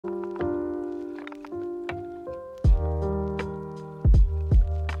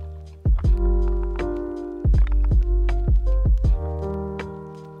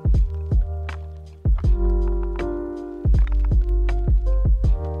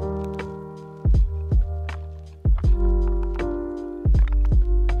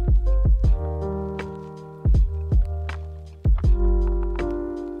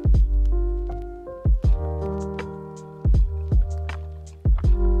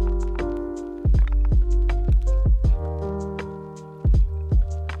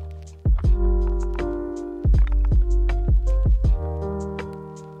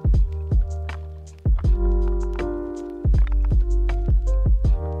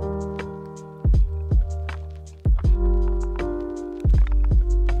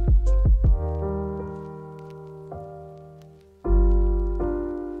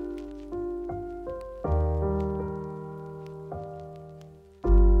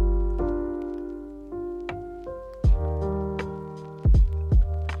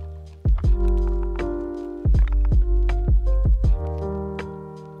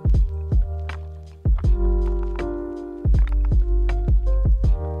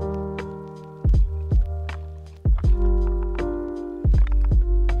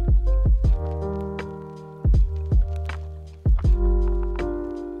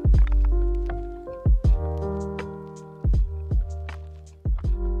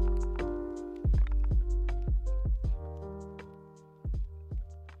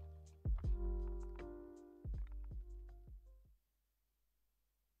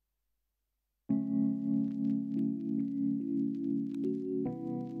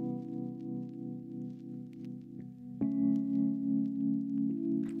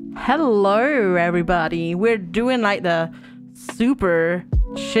Hello, everybody. We're doing like the super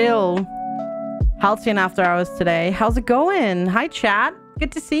chill HALCYON After Hours today. How's it going? Hi, chat.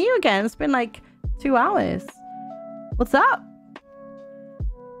 Good to see you again. It's been like 2 hours. What's up?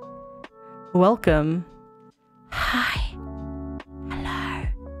 Welcome. Hi. Hello.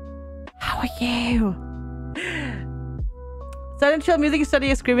 How are you? Silent chill music study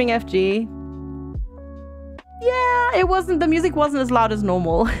is screaming FG. Yeah, it wasn't. The music wasn't as loud as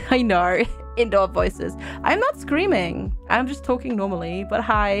normal. I know. Indoor voices. I'm not screaming. I'm just talking normally. But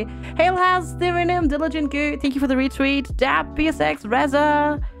hi. Hail has Therinim, Diligent Goo. Thank you for the retweet. Dab, PSX,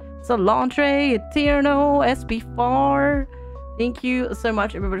 Reza, Solantre, Eterno, SB4. Thank you so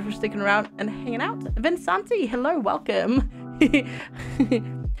much, everybody, for sticking around and hanging out. Vinsanti, hello, welcome.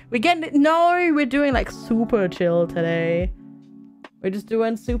 We're doing like super chill today. We're just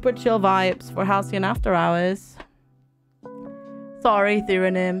doing super chill vibes for HALCYON After Hours. Sorry,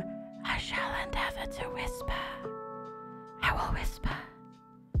 Therinim. I shall endeavor to whisper. I will whisper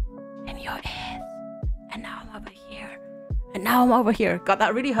in your ears. And now I'm over here. And now I'm over here. God,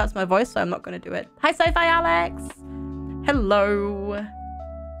 that really hurts my voice, so I'm not going to do it. Hi, Sci-Fi Alex. Hello.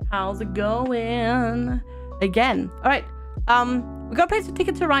 How's it going? Again. All right. We're going to play some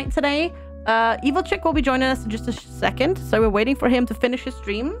Ticket to Ride today. Eviltrick will be joining us in just a second, so we're waiting for him to finish his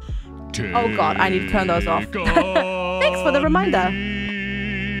stream. Oh god, I need to turn those off. Thanks for the reminder.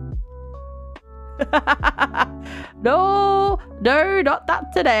 No, not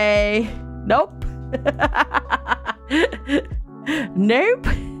that today. Nope. Nope.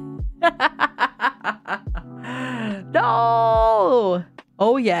 No.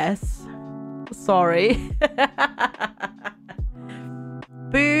 Oh yes. Sorry.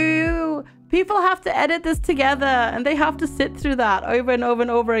 Boo! People have to edit this together and they have to sit through that over and over and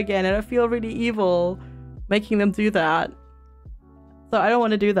over again, and I feel really evil making them do that. So I don't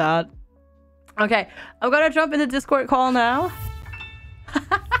want to do that. Okay, I'm gonna jump in the Discord call now.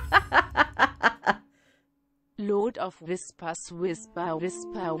 Load of whispers, whisper,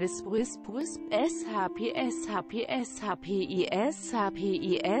 whisper, whisper, whisper, whisper, SHP, SHP, SHP,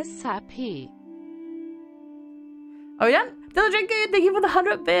 SHP, SHP. Oh yeah? Diligent Good, thank you for the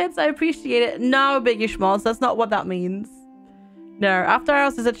 100 bits. I appreciate it. No, Biggie Schmaltz, that's not what that means. No, After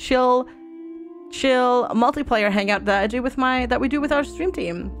Hours is a chill multiplayer hangout that we do with our stream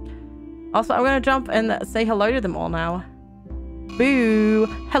team. Also, I'm gonna jump and say hello to them all now. Boo!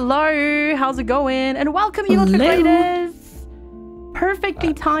 Hello! How's it going? And welcome, Eviltrick Raiders!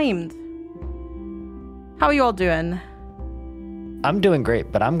 Perfectly timed. How are you all doing? I'm doing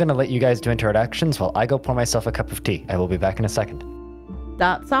great, but I'm going to let you guys do introductions while I go pour myself a cup of tea. I will be back in a second.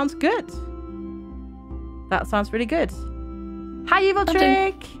 That sounds good. That sounds really good. Hi,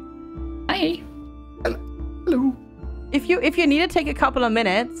 Eviltrick! Hi. Hello. If you need to take a couple of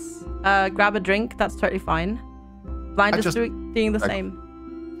minutes, grab a drink, that's totally fine. Blind is doing the same.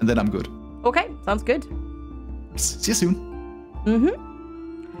 And then I'm good. Okay, sounds good. See you soon. Mm-hmm.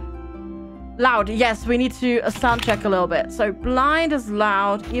 Loud, yes, we need to sound check a little bit. So Blind is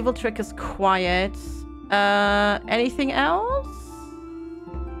loud, Eviltrick is quiet. Anything else?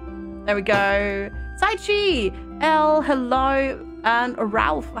 There we go. Saichi, L, hello, and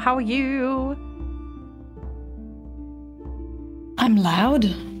Ralph, how are you? I'm loud.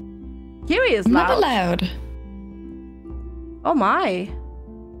 Kiri is I'm loud. never loud. Oh my.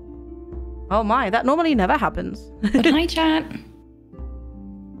 Oh my, that normally never happens. But hi, chat.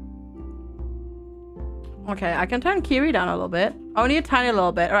 Okay, I can turn Kiri down a little bit. Only a tiny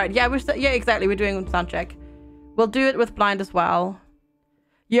little bit. All right, yeah, yeah, exactly. We're doing sound check. We'll do it with Blind as well.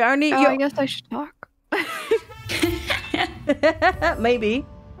 I guess I should talk. Maybe.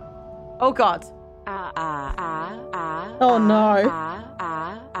 Oh god. Oh no.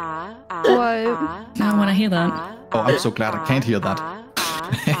 What? I want to hear that. Oh, I'm so glad I can't hear that.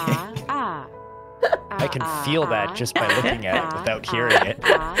 I can feel that just by looking at it without hearing it.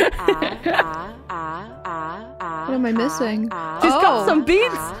 What am I missing? She's got some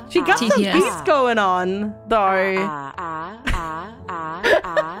beats. She got some TTS. beats going on, though.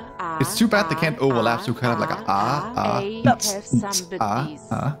 It's too bad they can't overlap, so you kind of like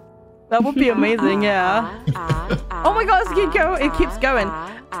That would be amazing, yeah. Oh my god, it keeps going.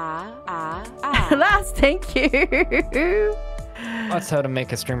 Last, thank you. That's how to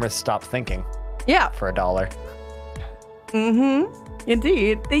make a streamer stop thinking. Yeah. For $1. Mm-hmm.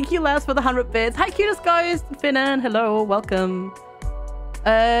 Indeed. Thank you, Les, for the 100 bits. Hi, cutest guys. Finnan, hello, welcome.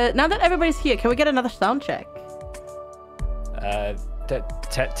 Now that everybody's here, can we get another sound check?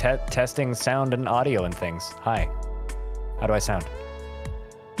 Testing sound and audio and things. Hi. How do I sound?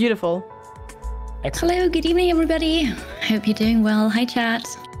 Beautiful. Excellent. Hello, good evening, everybody. Hope you're doing well. Hi, chat.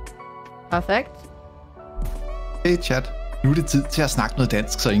 Perfect. Hey chat, nu er det tid til at snakke noget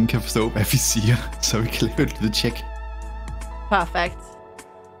dansk, så ingen kan forstå, hvad vi siger, så vi kan lave et lille check. Perfect.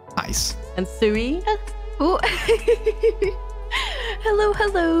 Nice. And Suey? Oh. hello.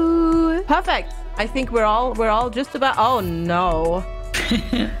 Perfect. I think we're all just about. Oh no.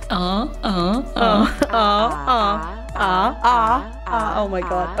 Oh my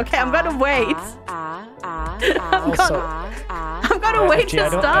god. Okay, I'm gonna wait. I'm gonna wait to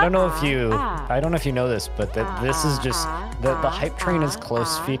start. I don't know if you know this, but this is just the hype train is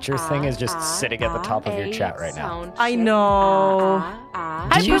close feature thing is just sitting at the top of your chat right now. I know.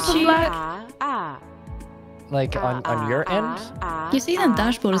 Did you see Like on your end? You see that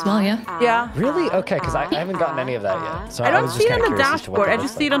dashboard as well, yeah? Yeah. Really? Okay, because I haven't gotten any of that yet. So I don't was see just it on kinda the curious as to what dashboard. I that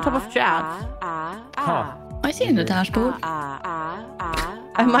just looks see it on top of chat. Huh. I see it in the dashboard.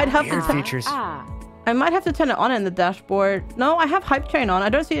 I might have Weird to. features. I might have to turn it on in the dashboard. No, I have hype train on. I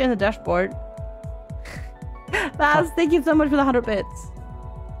don't see it in the dashboard. Laz, thank you so much for the 100 bits.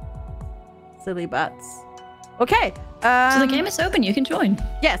 Silly butts. Okay. So the game is open, you can join.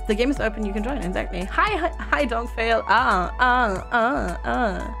 Yes, the game is open. You can join. Exactly. Hi, don't fail.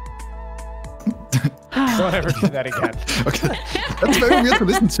 Don't ever do that again. Okay, that's very weird to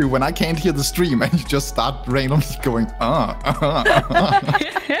listen to when I can't hear the stream and you just start randomly going,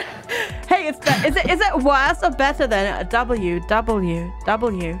 Hey, is it worse or better than W?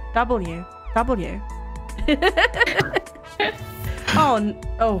 Oh,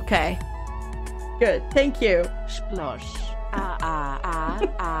 okay. Good. Thank you. Splosh.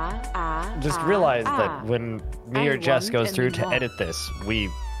 Just realize that when me or Jess goes through to edit this,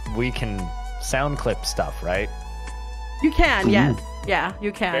 we can sound clip stuff, right? You can, yes. Yeah,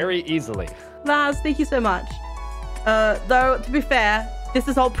 you can. Very easily. Laz, thank you so much. Though, to be fair, this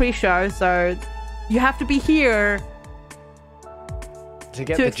is all pre-show, so you have to be here to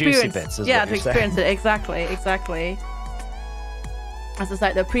get the juicy bits. Is yeah, what to you're experience saying. it. Exactly. As it's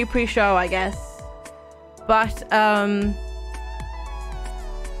like the pre-show, I guess. But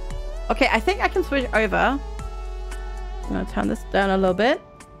okay, I think I can switch over. I'm gonna turn this down a little bit.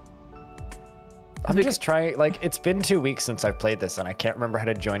 I'm just trying. Like, it's been 2 weeks since I've played this, and I can't remember how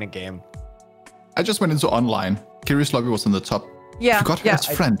to join a game. I just went into online. Curious Lobby was in the top. Yeah. Forgot her as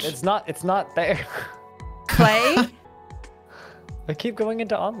friend. It's not there. Play. I keep going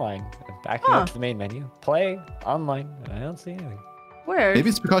into online, backing up to the main menu. Play online. I don't see anything. Weird. Maybe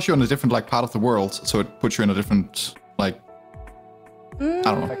it's because you're in a different part of the world, so it puts you in a different I don't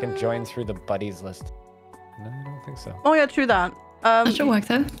know. If I can join through the buddies list. No, I don't think so. Oh yeah, true that. That should work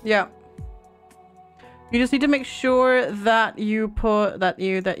though. Yeah. You just need to make sure that you put that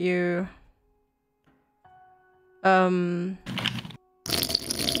you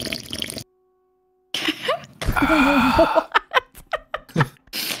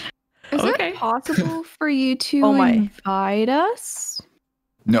Is it possible for you to invite us?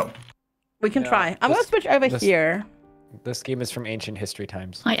 No. We can try. I'm gonna switch over here. This game is from ancient history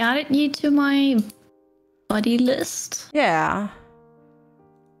times. I added you to my buddy list. Yeah.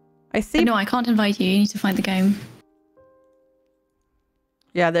 I see. No, I can't invite you. You need to find the game.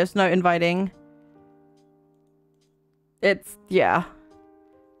 Yeah, there's no inviting. It's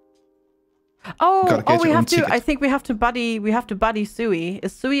Oh, we have to. I think we have to buddy. We have to buddy Suey.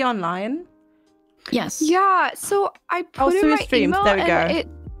 Is Suey online? Yes. Yeah. So I put in my streams. email There we go. and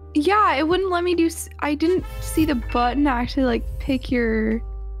it wouldn't let me do. I didn't see the button to actually like pick your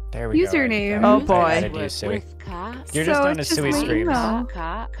username. Oh boy. I added you, Suey. You're just down as Suey streams.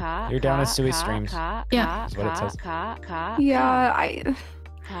 You're down as Suey streams. Yeah. Is what it says. Yeah. I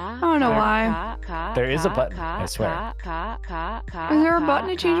don't know why. There is a button, I swear. Is there a button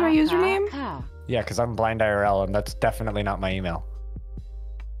to change my username? Yeah, because I'm BlindiRL, and that's definitely not my email.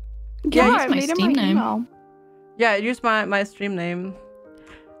 Yeah, use I my made it Steam my name. email. Yeah, use my stream name.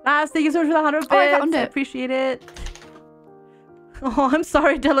 Last, thank you so much for the 100 bits. Oh, I found it. Appreciate it. Oh, I'm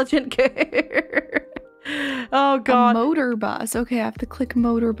sorry, Diligent Girl. Oh god. A motor bus. Okay, I have to click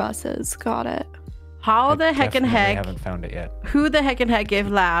motor buses. Got it. How the heck and I heck? haven't found it yet. Who the heck and heck gave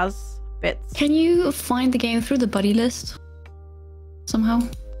Laz bits? Can you find the game through the buddy list somehow?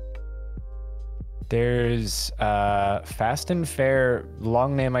 There's Fast and Fair,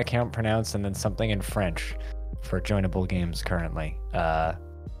 long name I can't pronounce, and then something in French for joinable games currently. How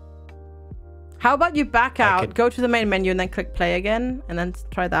about you back out, go to the main menu, and then click play again, and then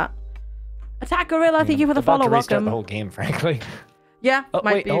try that. Attack Gorilla, thank you for the follow. About to restart Welcome. the whole game, frankly. Yeah. Oh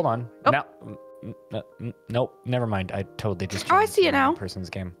might wait, be. hold on. Oh. Now, nope, never mind. I totally just. Oh, I changed see it the now.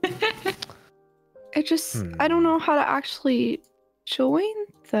 Person's game. It just I don't know how to actually join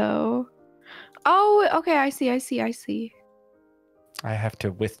though. Oh, okay, I see. I have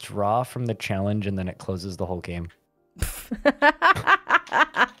to withdraw from the challenge and then it closes the whole game.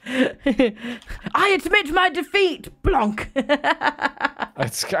 I admit my defeat, Blanc.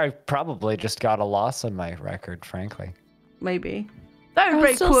 I probably just got a loss on my record, frankly. Maybe. That would I'm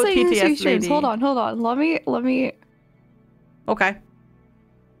break still cool saying TTS streams. lady. Hold on. Let me. Okay.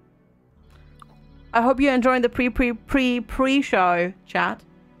 I hope you're enjoying the pre-show chat.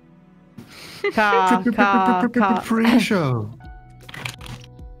 Pre-show.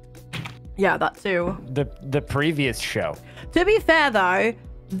 Yeah, that too. The previous show. To be fair though,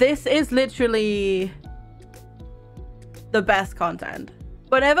 this is literally the best content.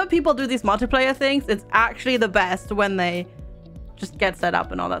 Whenever people do these multiplayer things, it's actually the best when they just get set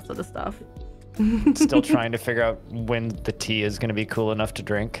up and all that sort of stuff. Still trying to figure out when the tea is going to be cool enough to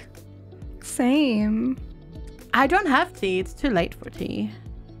drink. Same. I don't have tea. It's too late for tea.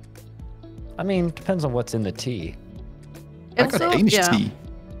 I mean, depends on what's in the tea. I got Danish tea. You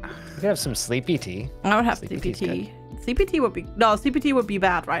could have some sleepy tea. I would have Sleepy tea's CPT. CPT would be CPT would be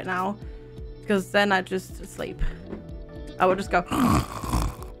bad right now, because then I just sleep. I would just go.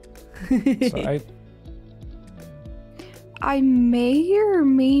 So I may or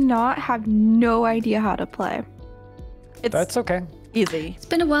may not have no idea how to play. That's okay. Easy. It's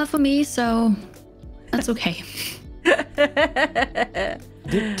been a while for me, so that's okay.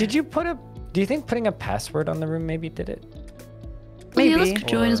 Did you put a... Do you think putting a password on the room maybe did it? Well, the Maybe. others could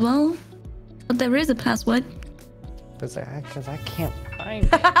join as well. But there is a password. Because I can't find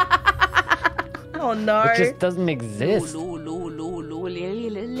it. Oh no. It just doesn't exist. I mean,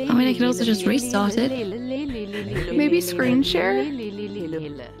 I can also just restart it. Maybe screen share?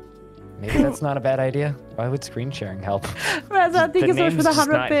 Maybe that's not a bad idea. Why would screen sharing help? Reza, thank you so much for the name's just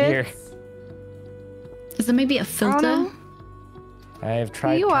 100 not bits. Is there maybe a filter? I have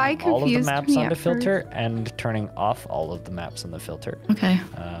tried UI turning all of the confused maps me on the at filter and turning off all of the maps on the filter. Okay.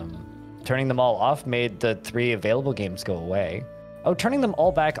 Turning them all off made the 3 available games go away. Oh, turning them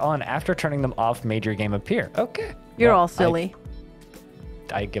all back on after turning them off made your game appear. Okay. You're Well, all silly.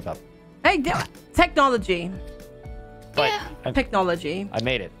 I give up. Hey, technology. But Technology. I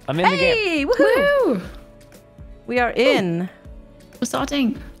made it. I'm in the game. Hey, woohoo! Woo! We are in. We're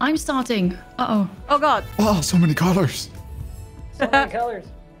starting. I'm starting. Uh-oh. Oh god. Wow, so many colors. So many colors.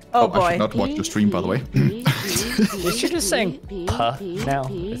 Oh I boy. should not watch the stream, by the way. Is you just saying puh now?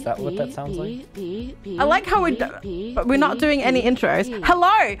 Is that what that sounds like? I like how we're not doing any intros.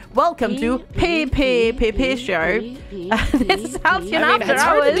 Hello, welcome to PPPP show. This is HALCYON After it's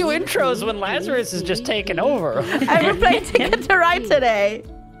hard to do Hours. intros when Lazarus is just taking over. And we're playing Ticket to Ride today.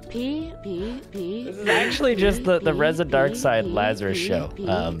 This is actually just the Reza Dark Side Lazarus show.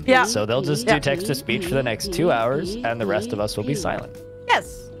 Yeah. So they'll just do text to speech for the next 2 hours, and the rest of us will be silent.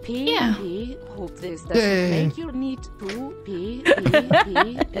 Yes. Yeah. Hope this Yay. doesn't make you need to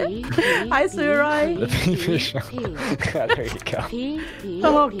Hi, Surai. The PP show. There you go.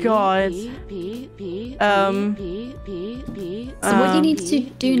 Oh god. So what you need to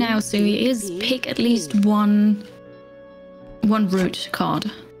do now, Suey, is pick at least one root card.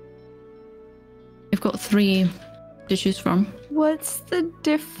 You've got 3 to choose from. What's the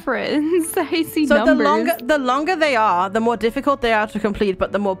difference? I see So numbers. the longer they are, the more difficult they are to complete,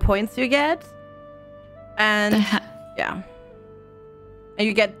 but the more points you get. And yeah. And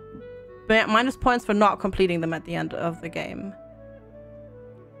you get minus points for not completing them at the end of the game.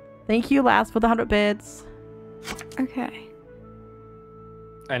 Thank you, Laz, for the 100 bits. Okay.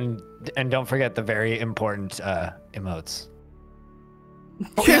 And don't forget the very important emotes.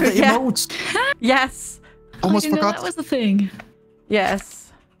 Oh, yeah, the Yeah. emotes. Yes. Almost I didn't know forgot. that was the thing.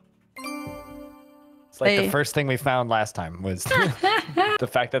 Yes. It's like Hey. the first thing we found last time was the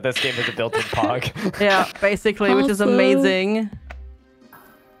fact that this game is a built-in POG. Yeah, basically, which is Also- amazing.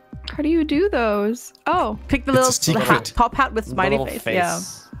 How do you do those? Oh, Pick the It's a little secret. hat, top hat with The smiley little face. Yeah,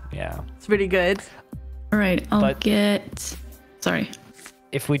 Yeah. it's really good. All right, I'll But- get... Sorry.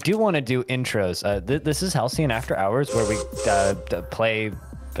 If we do want to do intros, this is HALCYON After Hours, where we play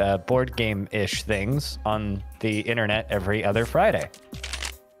board game-ish things on the internet every other Friday.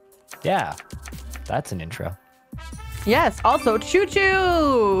 Yeah, that's an intro. Yes. Also, choo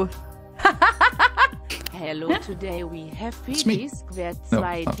choo. Hello, today we have It's me. FGsquared, No,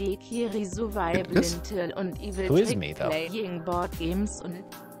 2D, Kiri, Suwey, Yes. BlindiRL und Who is me, Eviltrick though? playing board games und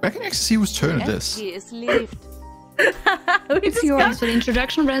I can actually see whose turn it is. FG is left. it's yours. Thanks for the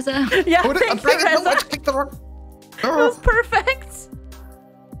introduction, Reza. Yeah, Oh, thank you, no, I Reza. clicked the wrong. That was Oh, perfect.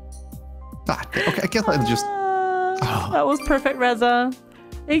 okay, I guess I just. That was perfect, Reza.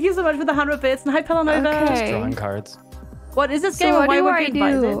 Thank you so much for the 100 bits. And hi, Pelanova. Okay. Drawing cards. What is this So game? what and why do would I you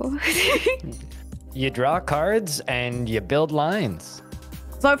advise it? do? You draw cards and you build lines.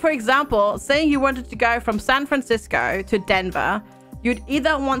 So, for example, saying you wanted to go from San Francisco to Denver, you'd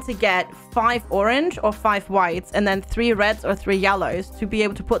either want to get 5 orange or 5 whites, and then 3 reds or 3 yellows to be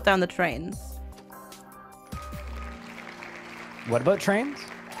able to put down the trains. What about trains?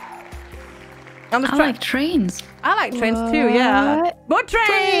 I like trains. I like trains too, yeah. More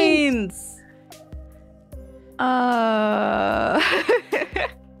trains!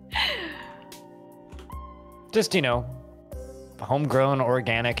 Just, you know, homegrown,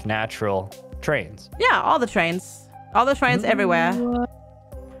 organic, natural trains. Yeah, all the trains. All the trains everywhere.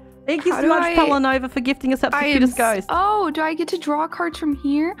 Thank you so much, Palanova, for gifting us up to Cutest Ghost. Oh, do I get to draw cards from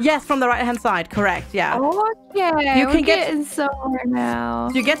here? Yes, from the right-hand side. Correct, yeah. Okay, you can get somewhere now.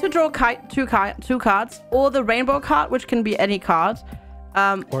 So you get to draw two cards, or the rainbow card, which can be any card.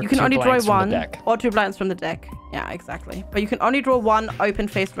 You can only draw one, or 2 blinds from the deck. Yeah, exactly. But you can only draw 1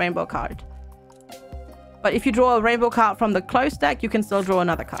 open-faced rainbow card. But if you draw a rainbow card from the closed deck, you can still draw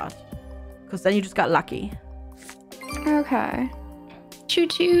another card. Because then you just got lucky. Okay.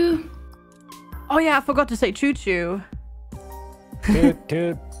 Choo-choo. Oh yeah, I forgot to say choo-choo. Toot,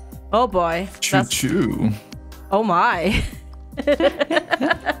 toot. Oh boy. Choo-choo. Oh my.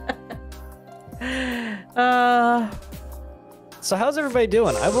 So how's everybody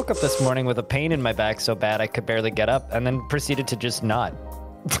doing? I woke up this morning with a pain in my back so bad I could barely get up, and then proceeded to just nod.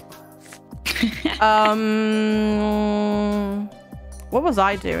 What was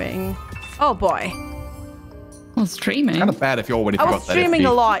I doing? Oh boy. Well, streaming. Kind of bad if you already I forgot was streaming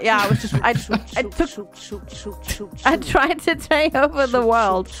a lot. Yeah, I was just. I tried to take over the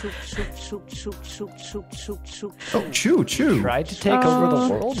world. Oh, choo. Tried to take over the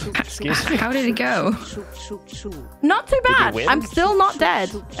world? Excuse me. How did it go? Not too bad. win? I'm still not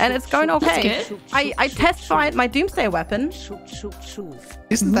dead, and it's going okay. That's good. I test fired my Doomsday weapon.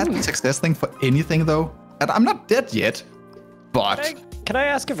 Isn't that a success thing for anything, though? And I'm not dead yet, but... Can I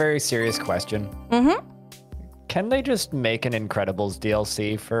ask a very serious question? Mm-hmm. Can they just make an Incredibles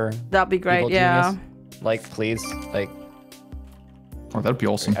DLC for That'd be great, Evil yeah. Genius? Like, please, like... Oh, that'd be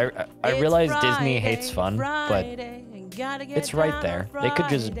awesome. I realize Disney hates fun, but it's right there. They could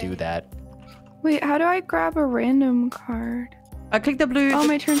just do that. Wait, how do I grab a random card? I click the blue. Oh,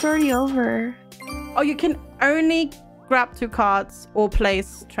 my turn's already over. Oh, you can only grab 2 cards or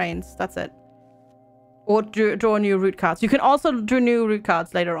place trains. That's it. Or draw new root cards. You can also draw new root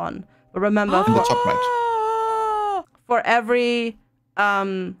cards later on. But remember, In the top right. for every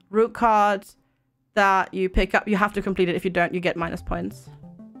root card that you pick up, you have to complete it. If you don't, you get minus points.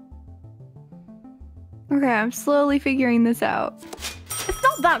 Okay, I'm slowly figuring this out. It's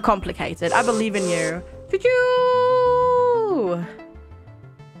not that complicated. I believe in you. Choo-choo!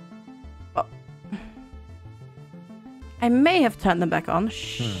 Oh. I may have turned them back on.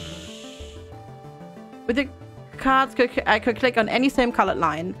 Shh. With the cards, I could click on any same colored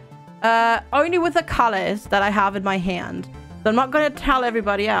line. Only with the colors that I have in my hand. So I'm not going to tell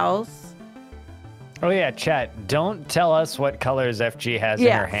everybody else. Oh yeah, chat, don't tell us what colors FG has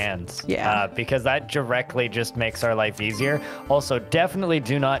in her hands. Yeah. Because that directly just makes our life easier. Also, definitely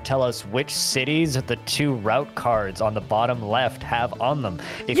do not tell us which cities the 2 route cards on the bottom left have on them.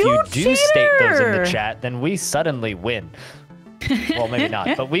 If you do state those in the chat, then we suddenly win. Well, maybe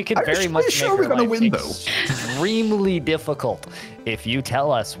not, but we could very much make our life extremely difficult if you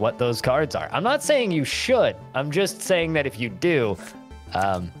tell us what those cards are. I'm not saying you should. I'm just saying that if you do,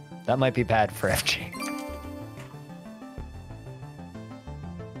 that might be bad for FG.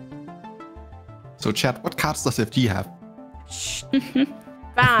 So, chat, what cards does FG have?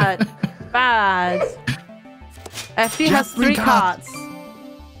 Bad. Bad. FG has 3 cards.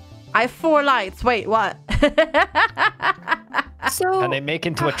 I have 4 lights. Wait, what? So, And they make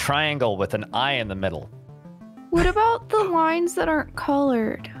into a triangle with an eye in the middle. what about the lines that aren't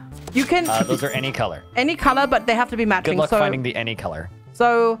colored? You can... Those are any color. any color, but they have to be matching. Good luck finding the any color.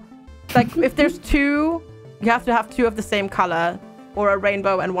 So, like, if there's 2, you have to have 2 of the same color, or a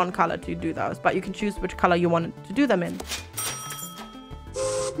rainbow and 1 color to do those. But you can choose which color you want to do them in.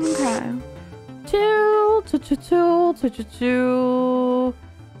 Okay. 2, 2, 2, 2, 2, 2, 2.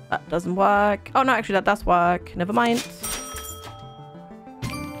 That doesn't work. Oh no, actually that does work. Never mind.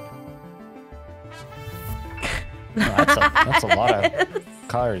 That's a lot of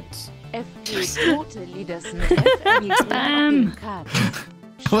cards. I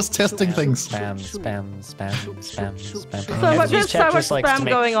was testing things. Spam, spam, spam, spam, spam. There's so much spam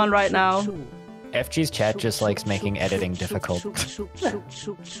going on right now. FG's chat just likes making editing difficult.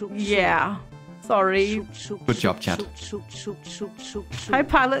 Yeah. Sorry. Good job, chat. Hi,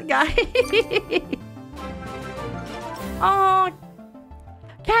 pilot guy. Oh,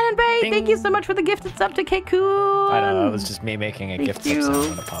 Cat Bay, thank you so much for the gifted sub to Kekun. I don't know, it was just me making a gift sub sound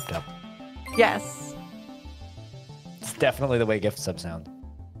when it popped up. Yes. It's definitely the way gift sub sound.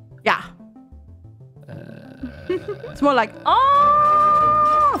 Yeah. It's more like,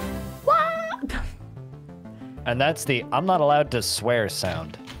 oh, what? And that's the I'm not allowed to swear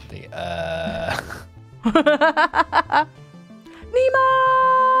sound. The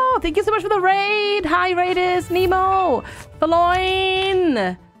Nemo! Thank you so much for the raid. Hi, Raiders. Nemo.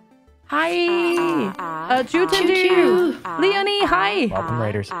 Feloin. Hi. Jutendu. Leonie, hi. Welcome,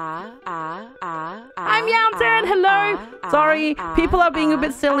 Raiders. I'm Yalton. Hello. Sorry, people are being a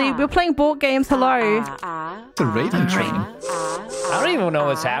bit silly. We're playing board games. Hello. The raiding train. I don't even know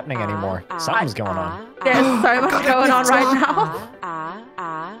what's happening anymore. Something's going on. There's so much going on right now.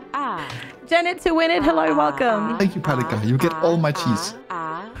 Janet to win it. Hello, welcome. Thank you, Palika. You get all my cheese.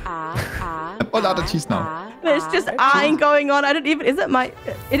 I'm all out of cheese now. There's just eyeing going on. I don't even. Is it my?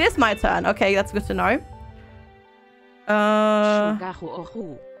 It is my turn. Okay, that's good to know.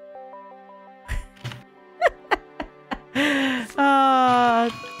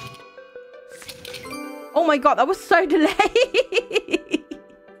 Oh my god, that was so delayed.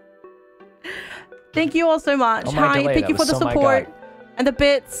 Thank you all so much. Hi, thank you for the support and the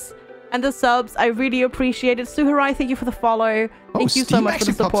bits and the subs. I really appreciate it. Suharai, thank you for the follow. Thank you so much for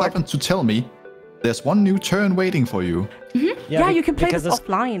the support. Pops up to tell me there's one new turn waiting for you. Yeah, you can play this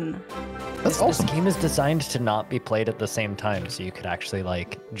offline. That's awesome. This game is designed to not be played at the same time, so you could actually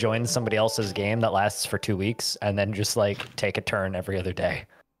like join somebody else's game that lasts for 2 weeks and then just like take a turn every other day.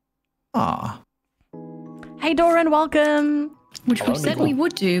 Ah. Hey Doran, welcome. Which we said we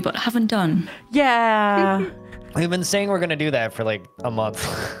would do, but haven't done. Yeah. We've been saying we're gonna do that for like a month.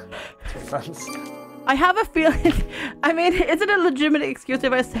 I have a feeling. I mean, is it a legitimate excuse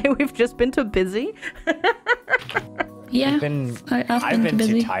if I say we've just been too busy? Yeah, I've been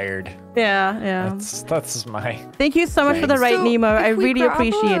too tired. Yeah. That's my. Thank you so much for the raid, Nemo. I really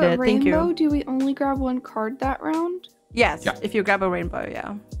appreciate it. Thank you. Do we only grab one card that round? Yes, if you grab a rainbow,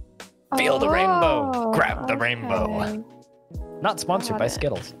 yeah. Feel the rainbow. Grab the rainbow. Not sponsored by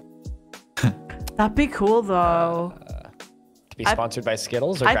Skittles. That'd be cool though. To be sponsored by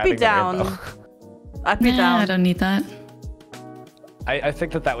Skittles or I'd grabbing be down. the rainbow? I'd be down. I don't need that. I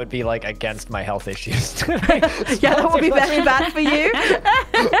think that would be like against my health issues. Yeah, that would be very bad for you.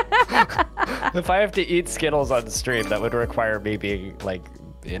 If I have to eat Skittles on stream, that would require me being like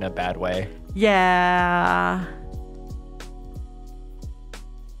in a bad way. Yeah.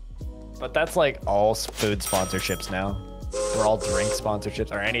 But that's like all food sponsorships now. Or all drink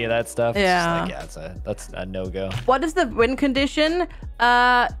sponsorships or any of that stuff. Yeah. It's just like, that's a no-go. What is the win condition?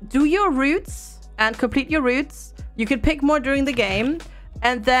 Do your routes and complete your routes. You can pick more during the game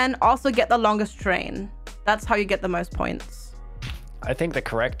and then also get the longest train. That's how you get the most points. I think the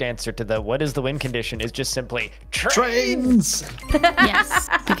correct answer to the what is the win condition is just simply trains. Yes,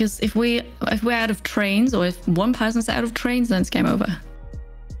 because if we're out of trains or if one person's out of trains, then it's game over.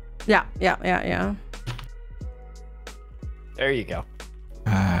 Yeah. There you go.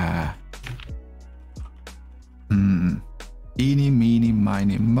 Eeny, meeny,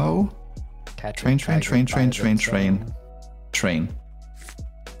 miny, mo. Train.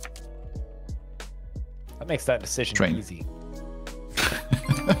 That makes that decision easy.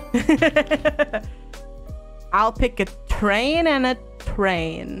 I'll pick a train and a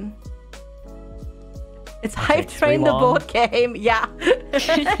train. It's Hype Train, the board game. Yeah.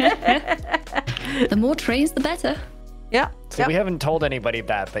 The more trains, the better. Yeah. So we haven't told anybody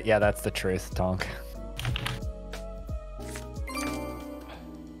that, but yeah, that's the truth, Tonk.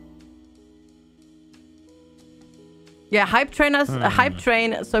 Yeah, Hype Train has a Hype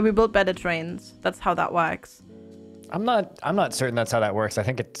Train, so we build better trains. That's how that works. I'm not certain that's how that works. I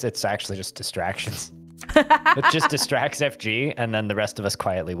think it's actually just distractions. It just distracts FG, and then the rest of us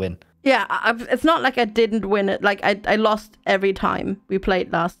quietly win. Yeah, it's not like I didn't win it. Like I lost every time we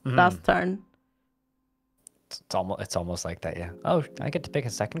played last turn. It's almost like that, yeah. Oh, I get to pick a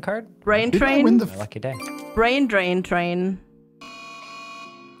second card? Brain Train. My lucky day. Brain Drain Train.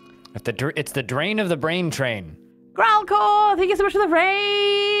 It's the drain of the brain train. Growlcore, thank you so much for the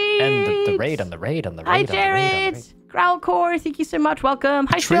raid. And the raid on the raid. Hi, Jared. Growlcore, thank you so much. Welcome.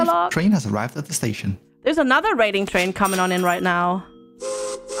 Hi, Sherlock. Train has arrived at the station. There's another raiding train coming on in right now.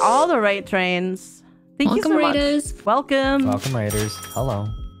 All the raid trains. Thank you so much. Raiders. Welcome. Welcome, Raiders. Hello.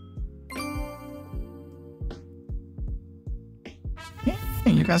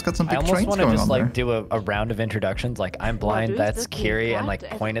 Hey, you guys got some big trains going on there. I almost want to just like do a round of introductions, like I'm blind, that's Kiri, and like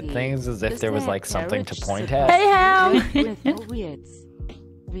point at things as if there was like something to point at. Hey, Ham.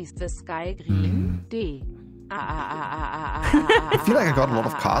 I feel like I got a lot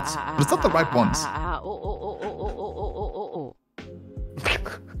of cards, but it's not the right ones.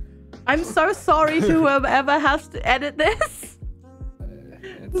 I'm so sorry to whoever has to edit this.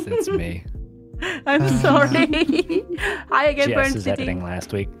 It's me. I'm sorry. Hi again, Jess Burn is City. editing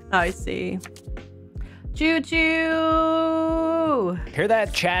last week. I see. Choo-choo! Hear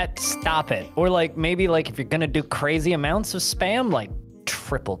that, chat? Stop it. Or like maybe like if you're gonna do crazy amounts of spam, like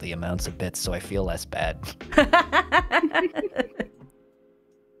triple the amounts of bits so I feel less bad.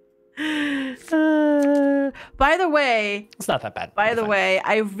 By the way, It's not that bad. By the way,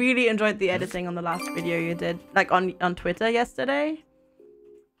 I really enjoyed the editing on the last video you did, like on Twitter yesterday.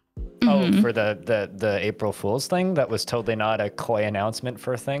 Oh, for the April Fool's thing? That was totally not a coy announcement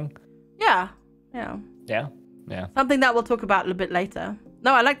for a thing? Yeah. Yeah? Yeah. Something that we'll talk about a little bit later.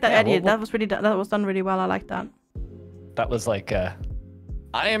 No, I like that edit. That was done really well. I like that. That was like, I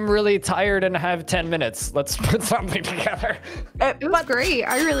am really tired and have 10 minutes. Let's put something together. It was great.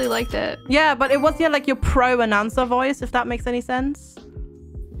 I really liked it. Yeah, but it was like your pro announcer voice, if that makes any sense.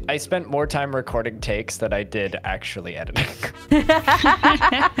 I spent more time recording takes than I did actually editing. Okay,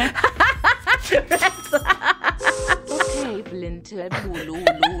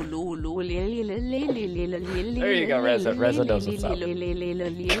 There you go, Reza. Reza knows what's up.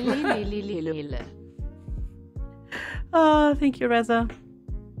 Oh, thank you, Reza.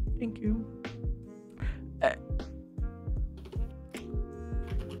 Thank you.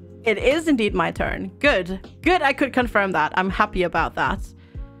 It is indeed my turn. Good. Good, I could confirm that. I'm happy about that.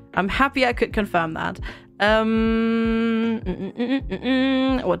 I'm happy I could confirm that.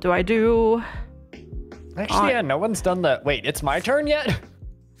 What do I do? Actually, yeah, no one's done that. Wait, it's my turn yet?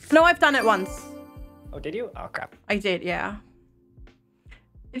 No, I've done it once. Oh, did you? Oh, crap. I did, yeah.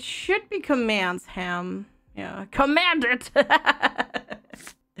 It should be commands, Ham. Yeah, command it!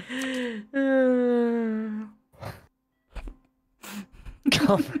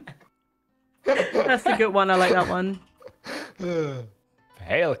 That's a good one. I like that one.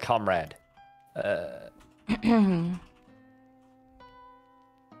 Hail, comrade.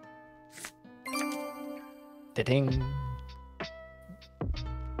 Ding.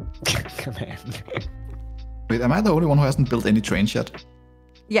 Command. Wait, am I the only one who hasn't built any trains yet?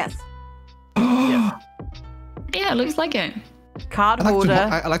 Yes. Yes. Yeah, looks like it. Card I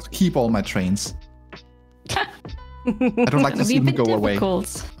holder. like to keep all my trains. I don't like to see them go away. You're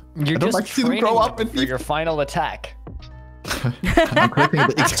I don't just like to see them training grow up them and for your final attack. I'm collecting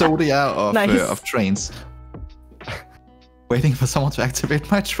the Exodia of, Nice. Of trains. Waiting for someone to activate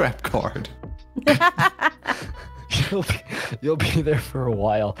my trap card. You'll be there for a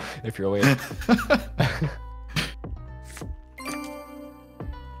while if you're waiting.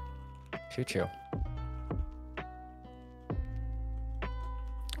 Choo-choo.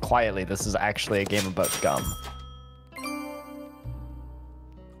 Quietly, this is actually a game about gum.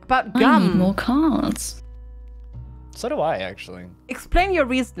 About I need gum. more cards. So do I, actually. Explain your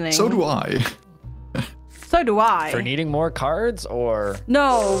reasoning. So do I. So do I. For needing more cards, or...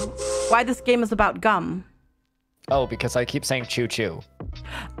 No. Why this game is about gum. Oh, because I keep saying choo-choo.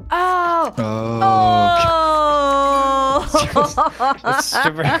 Oh. Oh. It's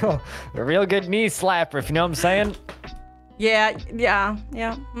a real good knee slapper, if you know what I'm saying. Yeah.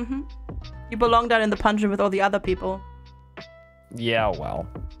 Mm-hmm. You belong down in the puncheon with all the other people. Yeah, well.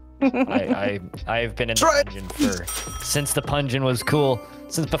 I've been in the pungeon since the pungeon was cool.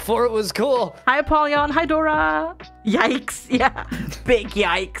 Since before it was cool. Hi, Apollyon. Hi, Dora. Yikes. Yeah. Big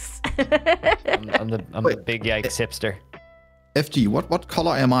yikes. I'm the big yikes hipster. FG, what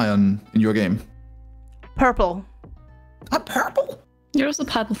color am I in your game? Purple. I'm purple. You're also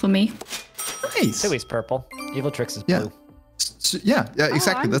purple for me. Nice. Suwey's purple. Eviltrick's is blue. Yeah,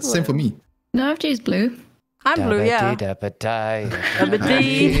 exactly. I'm That's the same for me. No, FG's blue. I'm blue, yeah.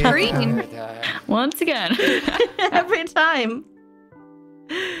 Green. Once again. Every time.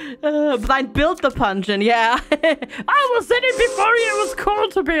 But I built the pungeon, yeah. I was in it before it was cool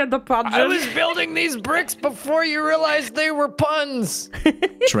to be in the pungeon. I was building these bricks before you realized they were puns.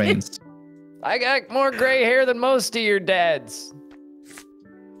 Trains. I got more gray hair than most of your dads.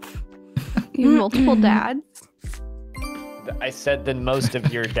 You have multiple dads. I said than most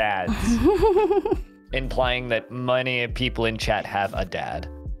of your dads. Implying that many people in chat have a dad.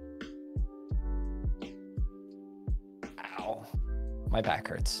 Ow. My back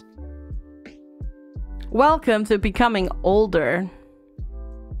hurts. Welcome to becoming older.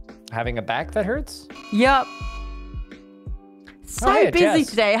 Having a back that hurts? Yup. So hiya, busy Jess.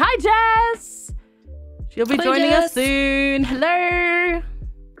 today. Hi, Jess. She'll be Hi, joining us Jess. soon. Hello.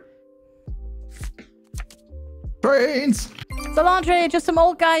 Trains. Solange, just some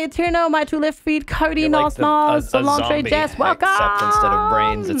old guy, Eterno, my two left feet, Cody, Nos, Solange, Jess, welcome. Except instead of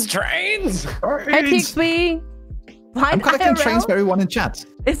brains, it's trains. Hey, Tixby. I'm collecting trains for everyone in chat.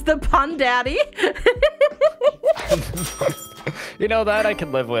 It's the pun daddy. You know, that I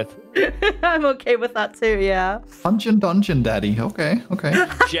can live with. I'm okay with that too, yeah. Dungeon daddy. Okay.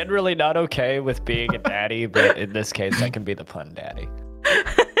 Generally not okay with being a daddy, but in this case, I can be the pun daddy.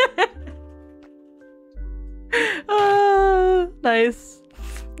 Oh, nice.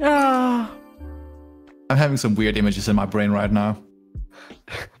 Oh. I'm having some weird images in my brain right now.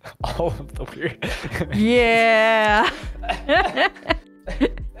 All of the weird. Yeah.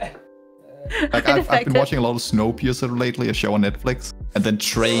 Like I've been watching a lot of Snowpiercer lately, a show on Netflix, and then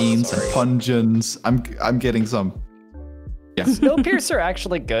trains and pungeons. I'm getting some. Yeah. Snowpiercer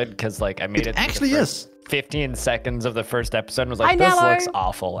actually good because like I made it. Actually is. 15 seconds of the first episode and was like, this looks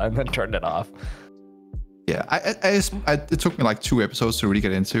awful, and then turned it off. Yeah, it took me like 2 episodes to really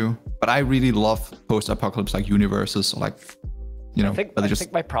get into, but I really love post-apocalypse like universes, or like, you know. I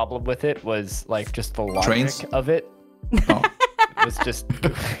think my problem with it was like just the logic trains? of it. Oh. It was just.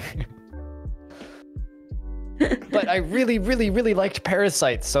 But I really, really, really liked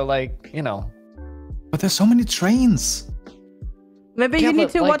Parasite, so like, you know. But there's so many trains. Maybe you need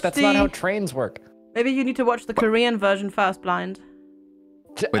to watch that's not how trains work. Maybe you need to watch the Korean version first, Blind.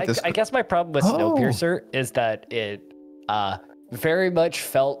 Wait, I guess my problem with Snowpiercer is that it very much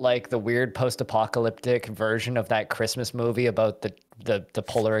felt like the weird post-apocalyptic version of that Christmas movie about the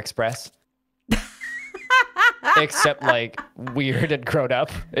Polar Express. Except like weird and grown up.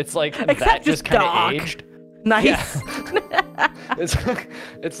 It's like that just kind of aged. Nice. Yeah.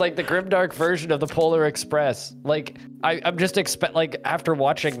 It's like the grimdark version of the Polar Express. Like I'm just after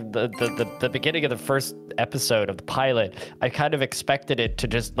watching the beginning of the first episode of the pilot, I kind of expected it to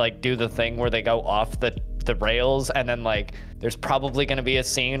just like do the thing where they go off the rails, and then like there's probably going to be a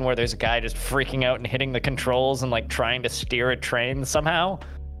scene where there's a guy just freaking out and hitting the controls and like trying to steer a train somehow,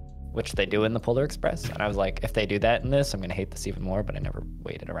 which they do in the Polar Express. And I was like, if they do that in this, I'm going to hate this even more, but I never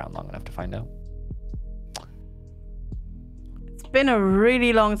waited around long enough to find out. It's been a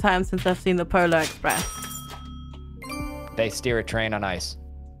really long time since I've seen the Polar Express. They steer a train on ice.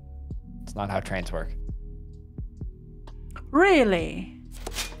 It's not how trains work. Really?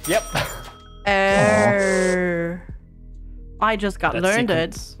 Yep. I just got learned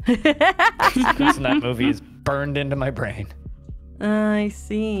it. That sequence in that movie is burned into my brain. I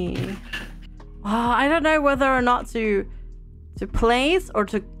see. I don't know whether or not to place or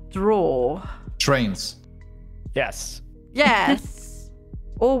to draw. Trains. Yes. Yes.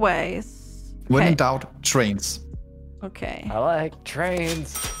 Always. When in doubt, trains. Okay. I like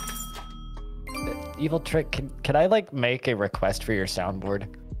trains. Eviltrick, can I like make a request for your soundboard?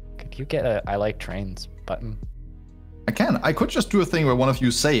 Could you get a I like trains button? I can. I could just do a thing where one of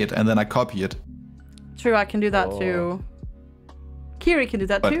you say it and then I copy it. True, I can do that too. Kiri can do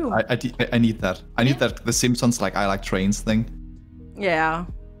that too. I need that. I need that The Simpsons like I like trains thing. Yeah.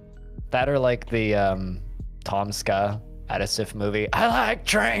 That or like the Tom Ska at a Sif movie. I like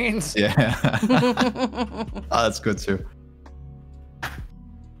trains. Yeah. Oh, that's good too.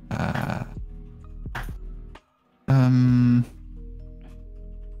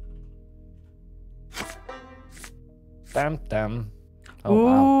 Dum. Oh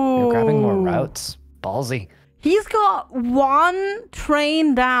wow, you're grabbing more routes. Ballsy. He's got 1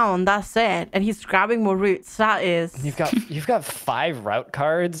 train down, that's it, and he's grabbing more routes. That is. You've got 5 route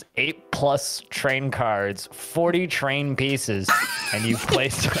cards, 8+ train cards, 40 train pieces, and you've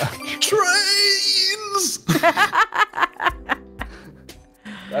placed trains.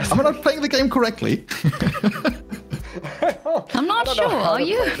 I'm not playing the game correctly. I'm not sure. Are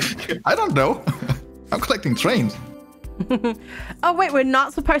you? I don't know. I'm collecting trains. Oh wait, we're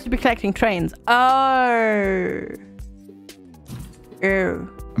not supposed to be collecting trains. Oh.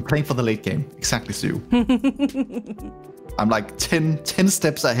 I'm playing for the late game. Exactly, Sue. I'm like 10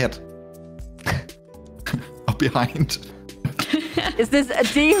 steps ahead. Or behind. Is this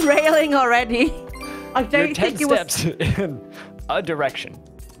derailing already? I don't think it was. 10 steps in a direction.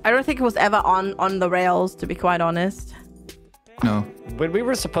 I don't think it was ever on the rails, to be quite honest. No. When we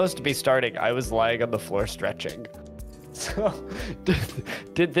were supposed to be starting, I was lying on the floor stretching. So,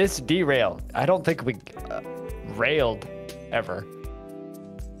 did this derail? I don't think we railed ever.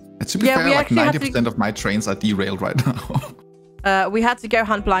 To be fair, like 90% of my trains are derailed right now. We had to go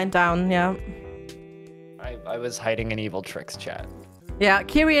hunt blind down, yeah. I was hiding in Eviltrick's chat. Yeah,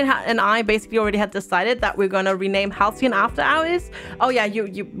 Kiri and I basically already had decided that we're gonna rename HALCYON After Hours. Oh yeah,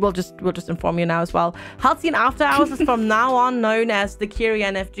 we'll just inform you now as well. HALCYON After Hours is from now on known as the Kiri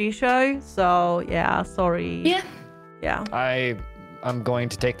and FG show. So yeah, sorry. Yeah. Yeah. I'm going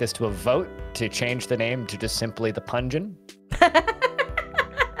to take this to a vote to change the name to just simply the Pungeon.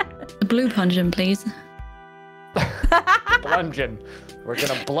 The blue Pungeon, please. Bludgeon. We're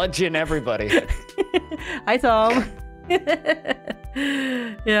gonna bludgeon everybody. Hi, Tom.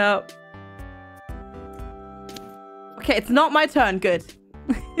 Yeah. Okay, it's not my turn. Good.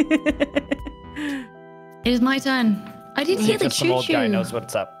 It is my turn. I did hear the Just some old guy choo-choo. knows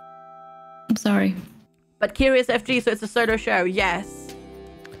what's up. I'm sorry. But Curious FG, so it's a solo show. Yes.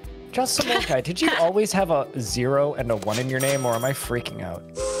 Just some old guy. Did you always have a 0 and a 1 in your name, or am I freaking out?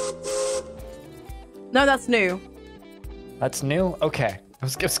 No, that's new. That's new? Okay. I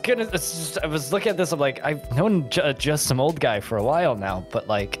was looking at this, I'm like, I've known just some old guy for a while now, but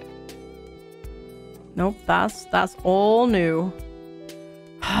like... Nope, that's all new.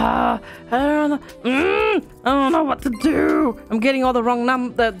 I don't know what to do. I'm getting all the wrong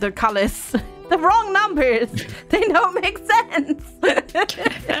the colors. The wrong numbers. They don't make sense.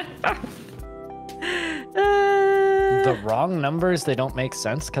 The wrong numbers, they don't make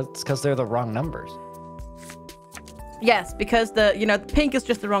sense because they're the wrong numbers. Yes, because the pink is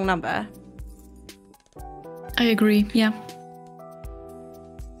just the wrong number. I agree, yeah.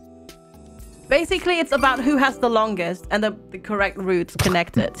 Basically, it's about who has the longest and the correct routes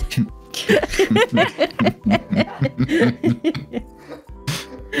connected.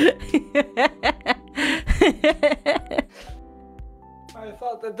 I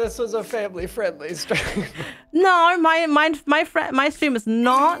thought that this was a family-friendly stream. No, my stream is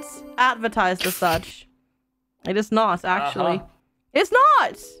not advertised as such. It is not, actually. Uh-huh. It's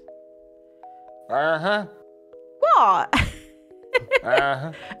not! Uh-huh. What?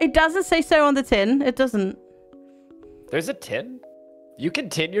 Uh-huh. It doesn't say so on the tin. It doesn't. There's a tin? You can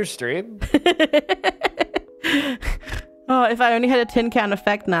tin your stream? Oh, if I only had a tin can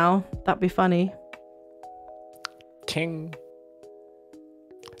effect now, that'd be funny. Ting.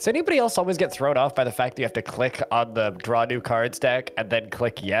 Does anybody else always get thrown off by the fact that you have to click on the draw new cards deck and then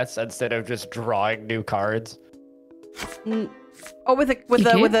click yes instead of just drawing new cards? Oh, with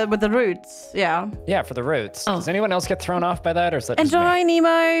the roots, yeah. Yeah, for the roots. Oh. Does anyone else get thrown off by that, or is that just Enjoy, me? Nemo.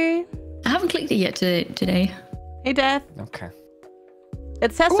 I haven't clicked it yet today. Hey, Death. Okay.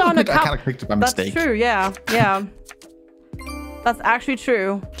 It says Oh, so on a I cup. kind of clicked it by That's mistake. true. Yeah. That's actually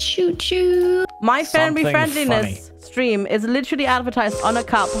true. Choo choo. My family Something friendliness stream is literally advertised on a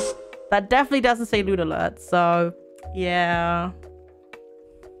cup that definitely doesn't say loot alert. So, yeah.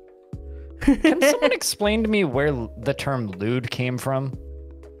 Can someone explain to me where the term lewd came from?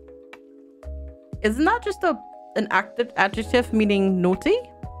 Isn't that just an adjective meaning naughty?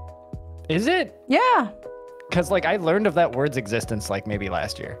 Is it? Yeah. Because, like, I learned of that word's existence, like, maybe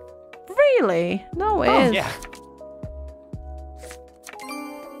last year. Really? No, it is. Yeah.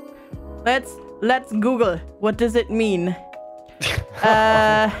 Let's Google. What does it mean?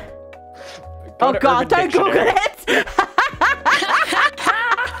 Go Oh to God! Urban Don't Google Dictionary. it.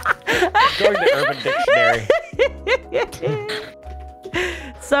 Going to Urban Dictionary.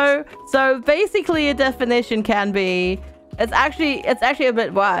 So basically, a definition can be it's actually a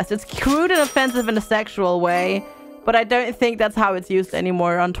bit worse. It's crude and offensive in a sexual way, but I don't think that's how it's used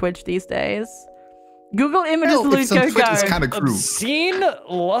anymore on Twitch these days. Google images Well, loot it's on go Twitch, go. it's kind of crude. Obscene,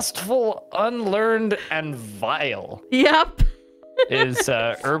 lustful, unlearned, and vile Yep. is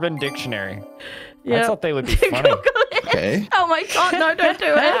Urban Dictionary. Yep. I thought they would be funny. Google it. Okay. Oh my God! No, don't do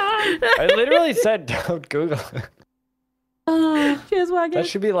it. I literally said don't Google it. Cheers, Wagon. That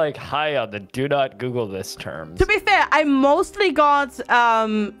should be like high on the do not Google this terms. To be fair, I mostly got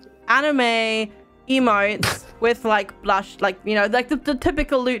anime emotes with like blush, like like the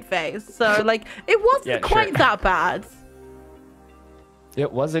typical loot face. So like it wasn't Yeah, quite sure. that bad.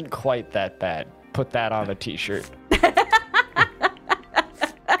 It wasn't quite that bad. Put that on a t-shirt.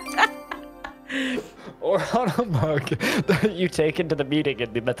 Or on a mug that you take into the meeting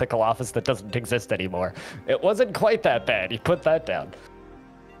in the mythical office that doesn't exist anymore. It wasn't quite that bad. You put that down.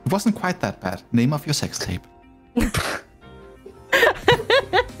 It wasn't quite that bad. Name of your sex tape.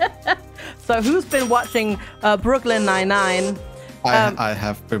 So who's been watching Brooklyn Nine-Nine? I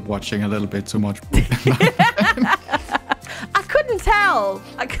have been watching a little bit too much. I couldn't tell.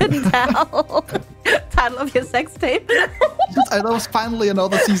 Title of your sex tape. There was finally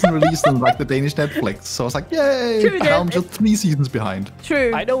another season released on like the Danish Netflix, so I was like, yay! True, Now I'm Dave. just 3 seasons behind.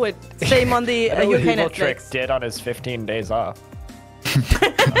 True. I know what. Same on the I know what UK Eviltrick Netflix. did on his 15 days off.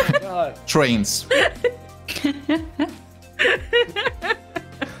 Oh my God. Trains.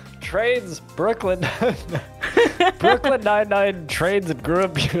 Trains, Brooklyn. Brooklyn Nine-Nine trains and grew a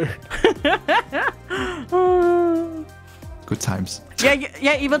beard. Good times. Yeah,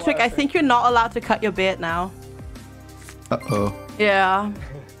 Eviltrick, I think you're not allowed to cut your beard now. Uh-oh. Yeah.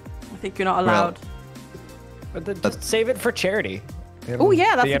 I think you're not allowed. But just save it for charity. Oh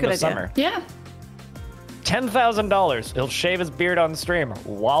yeah, that's the a end good of idea. summer. Yeah. $10,000. He'll shave his beard on stream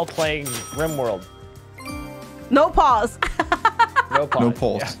while playing RimWorld. No pause. No pause. No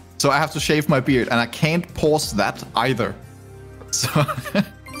pause. Yeah. So I have to shave my beard, and I can't pause that either. So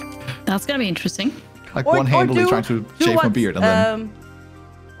That's gonna be interesting. like one-handedly trying to shave my beard, and then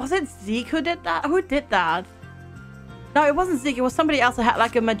was it Zeke who did that? Who did that? No, it wasn't Zeke. It was somebody else that had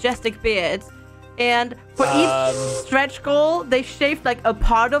like a majestic beard, and for each stretch goal, they shaved like a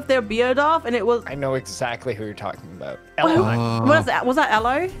part of their beard off, and it was. I know exactly who you're talking about. Well, Elo. what is that? Was that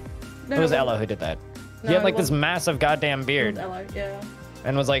Elo? No, It was Elo who did that. No, He had it like this wasn't. massive goddamn It beard was Elo, yeah.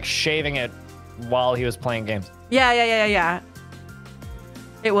 and was like shaving it while he was playing games. Yeah.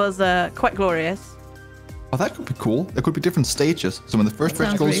 It was quite glorious. oh, that could be cool. There could be different stages. So when the first Sounds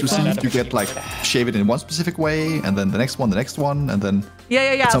stretch goes, really you fun. you get like shave it in one specific way, and then the next one, and then Yeah.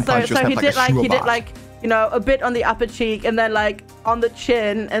 At some point, So just he have, did like, a he did Schuhe like a bit on the upper cheek, and then like on the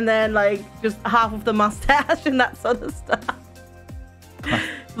chin, and then like just half of the mustache and that sort of stuff.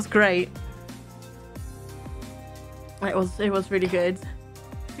 It was great. It was really good.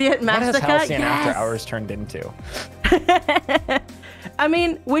 Beard What has Massacre, Halcyon After yes. Hours turned into? I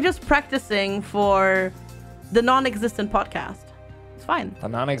mean, we're just practicing for the non-existent podcast. It's fine. A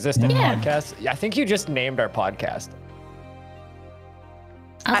non-existent Yeah. podcast? I think you just named our podcast.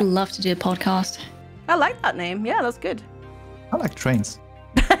 I'd love to do a podcast. I like that name. Yeah, that's good. I like trains.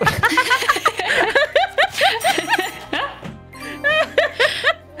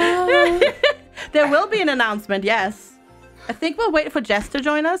 There will be an announcement, yes. I think we'll wait for Jess to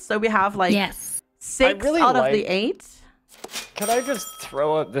join us, so we have like Yes. 6 really out of like- the 8. Can I just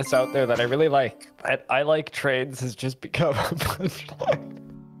throw this out there that I really like? I like trains has just become a punchline.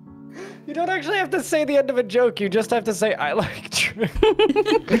 You don't actually have to say the end of a joke. You just have to say, I like trains.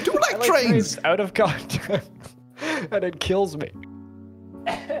 I do like, I like trains. out of context. And it kills me.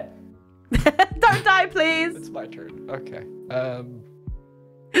 Don't die, please. It's my turn. Okay. I'm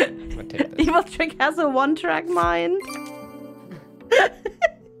gonna take this. Eviltrick has a one-track mind.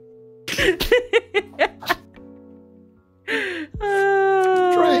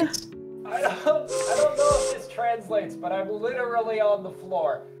 Trains. I don't know if this translates, but I'm literally on the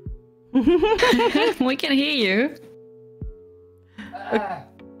floor. We can hear you.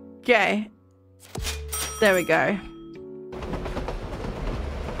 Okay. There we go.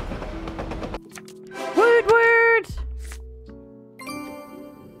 Word.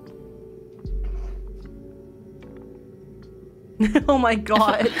 Oh my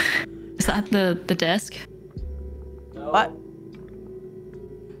god. Is that the desk? What?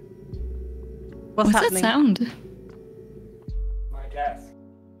 What's What's that happening? sound? My desk.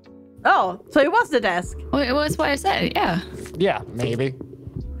 Oh, so it was the desk. Well, that's what I said. Yeah. Yeah, maybe.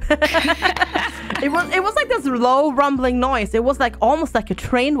 It was like this low rumbling noise. It was like almost like a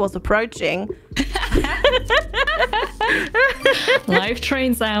train was approaching. Live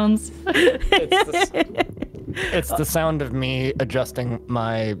train sounds. It's the sound of me adjusting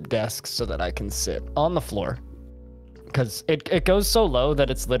my desk so that I can sit on the floor. Because it goes so low that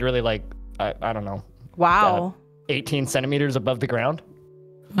it's literally like, I don't know, Wow. 18 centimeters above the ground.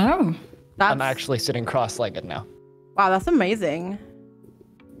 Oh. That's, I'm actually sitting cross-legged now. wow, that's amazing.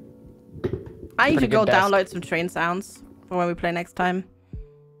 I need to Pretty go good desk. download some train sounds for when we play next time.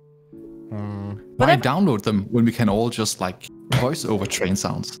 Why download them when we can all just like voice over train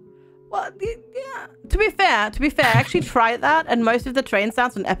sounds? Well, yeah. To be fair, I actually tried that, and most of the train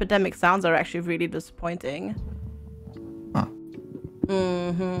sounds and Epidemic sounds are actually really disappointing. Huh.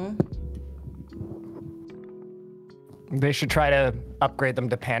 They should try to upgrade them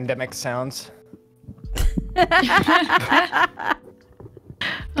to pandemic sounds.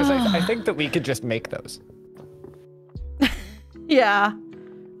 Because I think that we could just make those. Yeah.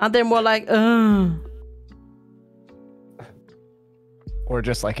 And they're more like, Or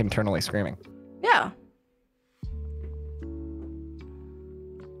just like internally screaming. yeah.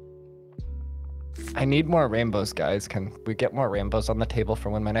 I need more rainbows, guys. Can we get more rainbows on the table for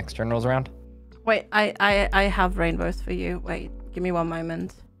when my next turn rolls around? Wait, I have rainbows for you. Wait, give me one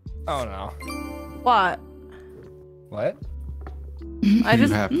moment. Oh no. What? What? I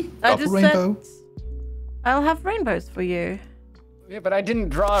just have I double just rainbow? said I'll have rainbows for you. Yeah, but I didn't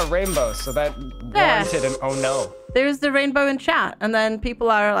draw a rainbow, so that warranted an oh no. There's the rainbow in chat, and then people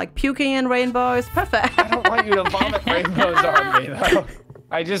are like puking in rainbows. Perfect. I don't want you to vomit rainbows on me, though.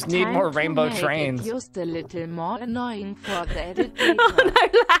 I just need more rainbow trains. Just a little more annoying for the editor. Oh no,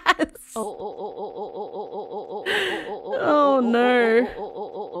 lads. Oh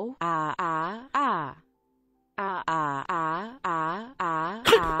no.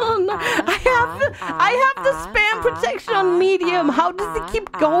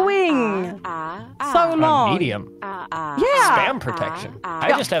 keep going? So long. On medium. Yeah. Spam protection. I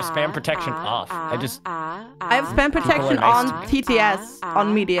just have spam protection off. I have spam protection on TTS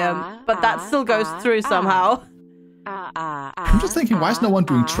on medium, but that still goes through somehow. I'm just thinking, why is no one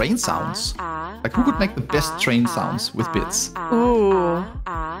doing train sounds? Like, who could make the best train sounds with bits? Ooh.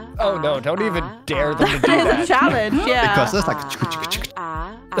 Oh no, don't even dare them to do It's that. a challenge, yeah. Because there's like...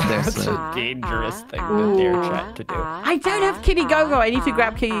 That's a dangerous thing to dare chat to do. I don't have Kitty Go-Go. I need to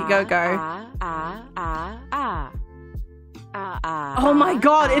grab Kitty Go-Go. Oh my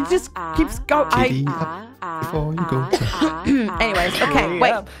god, it just keeps going. Kitty up before you go. Anyways, okay,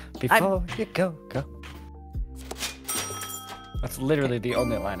 wait. Before you go. That's literally the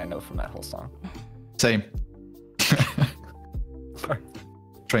only line I know from that whole song. Same.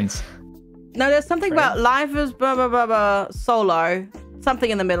 Trains. No, there's something about life is blah blah blah blah solo. Something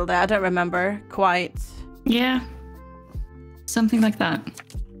in the middle there. I don't remember quite. Yeah. Something like that.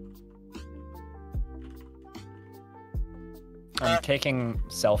 I'm taking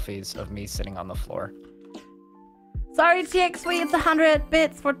selfies of me sitting on the floor. Sorry, TXV, it's 100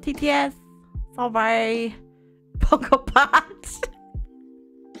 bits for TTS. Sorry. Pocopat.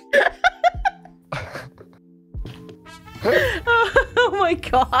 Oh my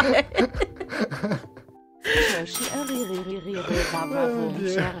god.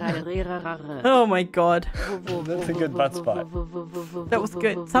 Oh my god. That's a good butt spot. That was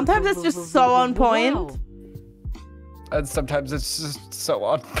good. Sometimes it's just so on point. And sometimes it's just so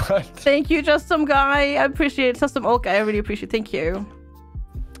on point. Thank you, Just Some Guy. I appreciate it. Just Some Old Guy. I really appreciate it. Thank you.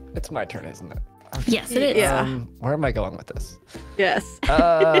 It's my turn, isn't it? Yes, it is. Yeah. Where am I going with this? Yes.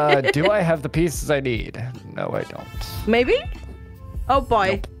 Do I have the pieces I need? No, I don't. Maybe? Oh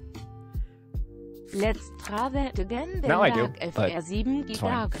boy. Nope. Let's travel again. Now I do, but FR7 it's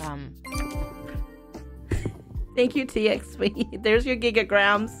fine. Gigagramm. Thank you, TXV. There's your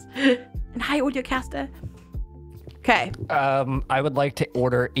gigagrams. And hi, Audiocaster. Okay. I would like to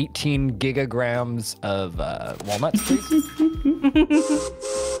order 18 gigagrams of walnuts, please.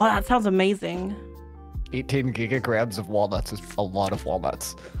 Oh, that sounds amazing. 18 gigagrams of walnuts is a lot of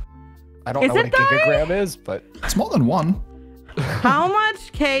walnuts. I don't Is know what a it though? gigagram is, but It's more than one. How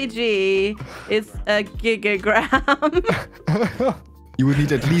much kg is a gigagram? You would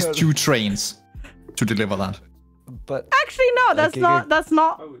need at least 2 trains to deliver that. but Actually, no, that's not. That's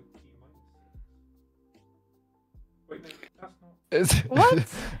not. is What?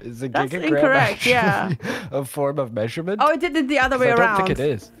 is a That's gigagram incorrect, actually yeah. a form of measurement? Oh, it did it the other 'Cause way I around. don't think it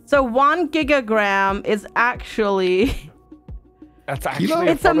is. So 1 gigagram is actually. That's actually Kilo? a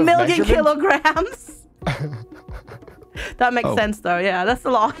It's a form of million measurement? kilograms. That makes sense, though. Yeah, that's a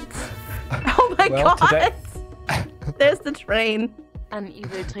lot. Oh my Well, god. today- There's the train. An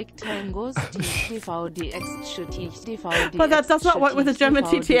Eviltrick Tangos, DVD DVD. But that does not work with the German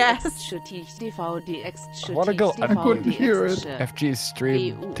TTS. I I want to go. I couldn't hear it. FG's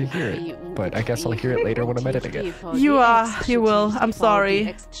stream to hear it, but I guess I'll hear it later when I'm editing it. You are. You will. I'm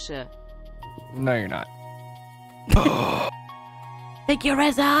sorry. No, you're not. Thank you,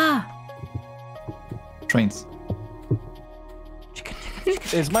 Reza. Trains.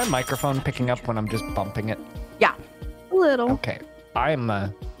 Is my microphone picking up when I'm just bumping it? Yeah. A little. Okay. I'm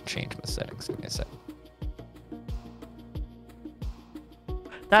change my settings. Give me a sec.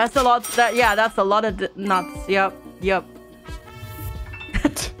 That's a lot. That's a lot of nuts. Yep.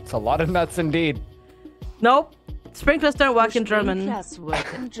 It's a lot of nuts indeed. Nope. Sprinklers don't work in German.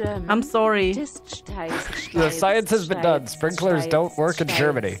 I'm sorry. The science has been done. Sprinklers don't work in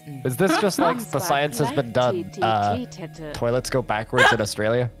Germany. Is this just like the science has been done? Toilets go backwards in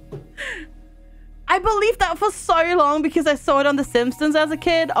Australia? I believed that for so long because I saw it on The Simpsons as a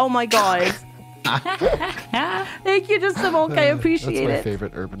kid. Oh my god. Thank you, just some okay. I appreciate That's my it.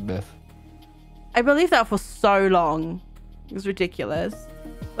 favorite urban myth. I believed that for so long. It was ridiculous.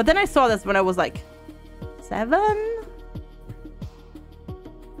 But then I saw this when I was like 7.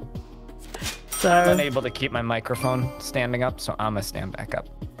 So I'm unable to keep my microphone standing up, so I'm gonna stand back up.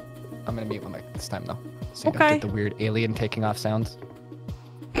 I'm gonna mute my mic this time though, so you don't Okay. get the weird alien taking off sounds.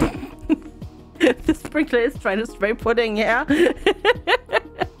 the sprinkler is trying to spray pudding, yeah.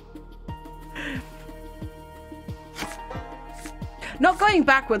 Not going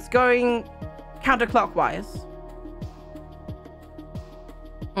backwards, going counterclockwise.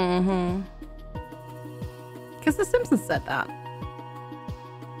 Because The Simpsons said that.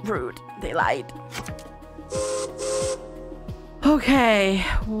 Rude. They lied. Okay.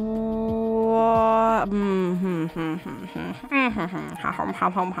 I'm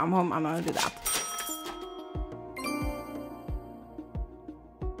gonna do that.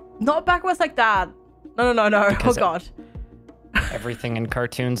 Not backwards like that. No. Oh god. everything in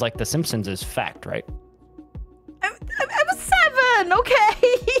cartoons like The Simpsons is fact, right? I was 7,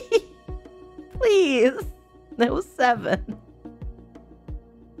 okay? Please. That was 7.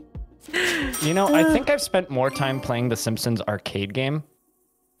 You know, I think I've spent more time playing the Simpsons arcade game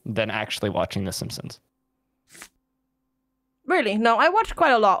than actually watching the Simpsons. Really? No, I watched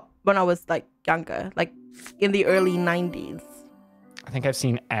quite a lot when I was like younger, like in the early 90s. I think I've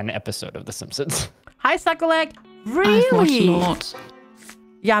seen an episode of the Simpsons. Hi, Suckerleg. Really? I've watched a lot.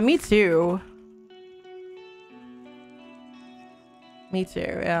 Yeah, me too. Me too,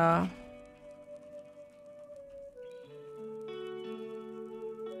 yeah.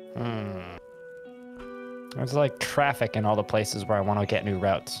 There's like traffic in all the places where I want to get new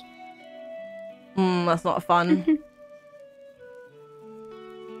routes. That's not fun.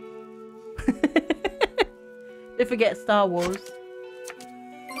 Don't forget Star Wars.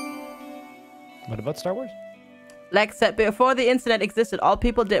 What about Star Wars? Lex said, before the internet existed, all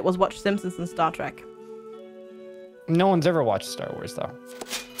people did was watch Simpsons and Star Trek. No one's ever watched Star Wars, though.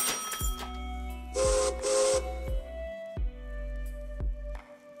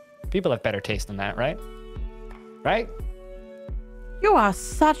 People have better taste than that, right? Right? You are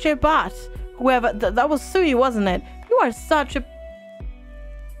such a bot. Whoever, that was Suwey, wasn't it? You are such a...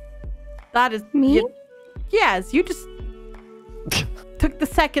 That is... Me? Yes, you just took the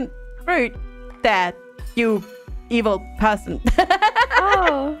second route there, you evil person.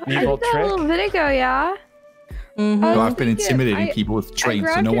 Oh, I Evil did that trick? a little bit ago, yeah. No, I've been thinking- intimidating people with trains,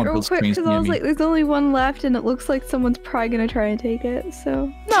 so grabbed no it one real builds quick trains because I near was me. like, there's only one left, and it looks like someone's probably gonna try and take it.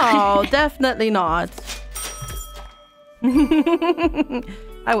 So No, definitely not.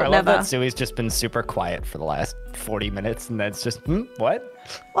 I would I love never. that Suey's just been super quiet for the last 40 minutes, and that's just, what?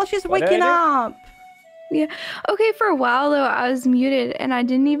 Well, she's What did waking I up. yeah, okay. For a while though, I was muted, and I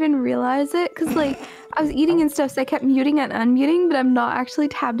didn't even realize it because like I was eating and stuff, so I kept muting and unmuting, but I'm not actually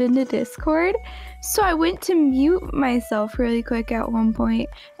tabbed into Discord. So I went to mute myself really quick at one point,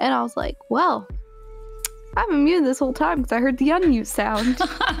 and I was like, well, I've been muted this whole time because I heard the unmute sound.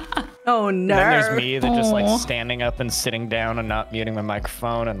 Oh no. And then there's me that just Aw. like standing up and sitting down and not muting my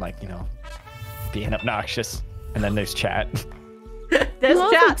microphone and like, you know, being obnoxious. And then there's chat. There's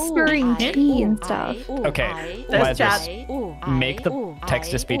Also chat. stirring tea and stuff. Okay, There's chat. Make the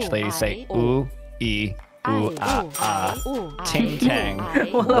text-to-speach lady say ooh, ee, ooh, ah, ting tang,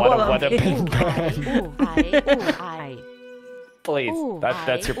 what a bing bang. Please,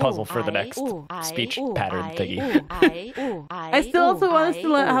 that's your puzzle for the next speech pattern thingy. I still also want us to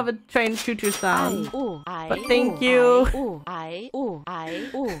learn how to have a train choo-choo sound. But thank you. I'm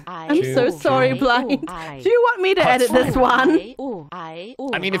so sorry, Blind. Do you want me to edit this one? I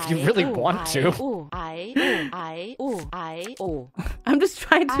mean, if you really want to. I'm just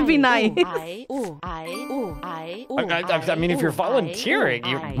trying to be nice. I mean, if you're volunteering,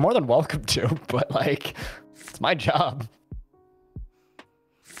 you're more than welcome to, but like, it's my job.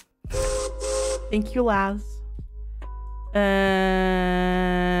 Thank you, Laz.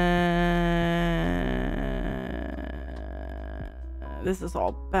 This is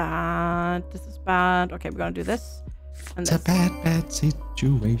all bad. This is bad. Okay, we're gonna do this. And It's a this. bad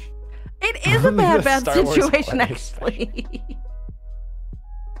situation. It is a bad Star Wars situation, play. actually.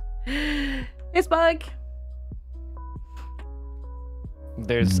 It's bug.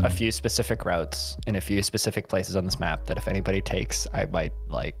 There's a few specific routes in a few specific places on this map that if anybody takes, I might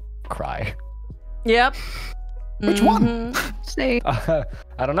like cry. Yep. Which one? Say, I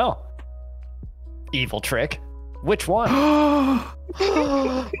don't know. Eviltrick. Which one?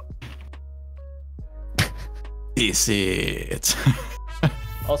 Is it?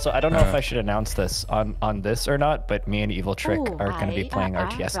 Also, I don't know if I should announce this on this or not, but me and Eviltrick are going to be playing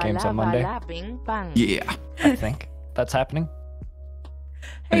RTS games on Monday. Yeah. I think that's happening.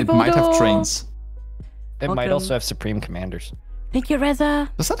 Hey, And it might have Bodo. trains. It might Welcome. also have Supreme Commanders. Thank you, Reza.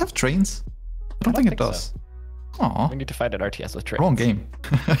 Does that have trains? I don't think it think does. Aw, We need to find an RTS with trains. wrong game.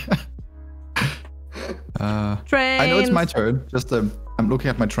 Trains. I know it's my turn. Just I'm looking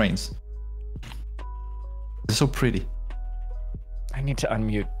at my trains. They're so pretty. I need to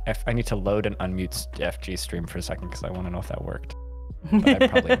unmute. I need to load and unmute FG stream for a second because I want to know if that worked. But I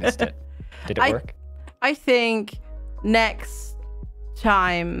probably missed it. Did it work? I think next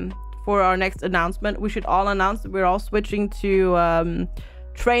time for our next announcement, we should all announce that we're all switching to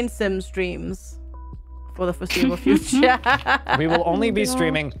train sim streams for the foreseeable future. We will only be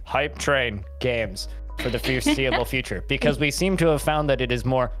streaming Hype Train games for the foreseeable future because we seem to have found that it is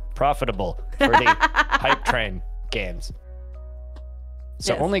more profitable for the Hype Train games.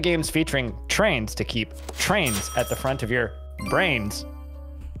 So Yes. only games featuring trains to keep trains at the front of your brains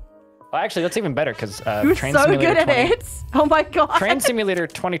Well, actually, that's even better because You're Train so Simulator good at 20 it. Oh my god. Train Simulator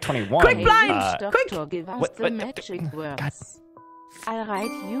 2021. Quick blind! Quick! Doctor, give us What- the what- magic God. words. All right,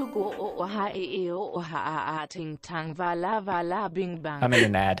 you go. Ting tang vala vala bing bang. I'm in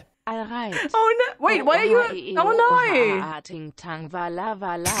an ad. All right. Oh no! Wait, why are you? Oh no! Ting tang vala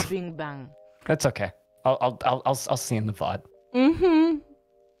vala bing bang. That's okay. I'll see in the VOD. Mm-hmm.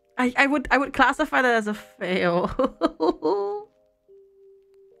 I would classify that as a fail.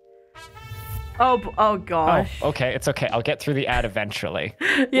 Oh gosh. Oh, okay, it's okay. I'll get through the ad eventually.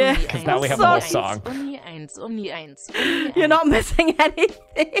 Yeah. Because now we have So- a whole song. You're not missing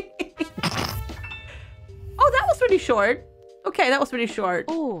anything. Oh, that was really short. Okay, that was really short.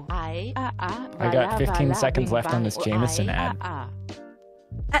 Oh, I got 15 seconds left on this Jameson ad.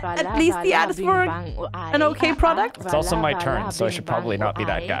 At least the ad is for an okay product. It's also my turn, so I should probably not be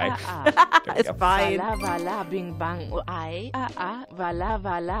that guy. There we It's go. fine. Oh,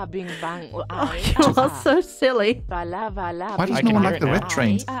 you're all so silly. Why does I no can one hear like it the now. red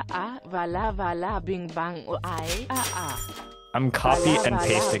trains? I'm copy and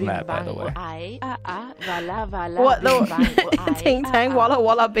pasting that, by the way. What the? Ting tang walla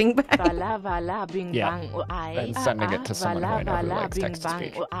walla bing bang. Yeah. And sending it to someone who I know who likes text to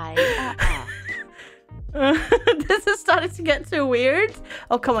speech. This is starting to get too weird.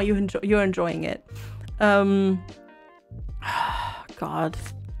 Oh come on, you're enjoying it. God,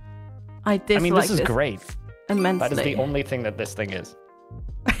 I dislike I mean, this is great. immensely. That is the only thing that this thing is.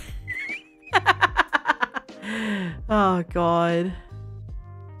 Oh God.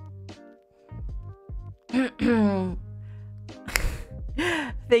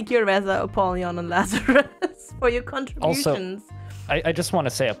 Thank you, Reza, Apollyon, and Lazarus for your contributions. I just want to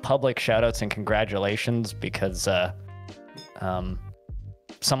say a public shout outs and congratulations because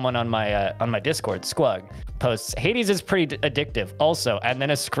someone on my Discord, Squug, posts Hades is pretty addictive also, and then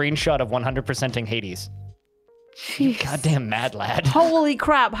a screenshot of 100%ing Hades. Jeez. Goddamn mad lad. Holy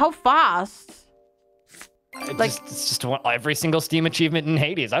crap! How fast? It's just every single Steam achievement in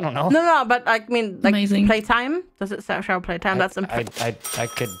Hades. I don't know. No, but I mean, like Amazing. playtime. Does it show playtime? That's I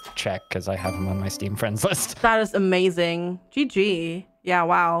could check because I have him on my Steam friends list. that is amazing. GG. Yeah,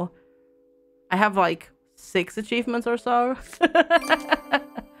 wow. I have like 6 achievements or so.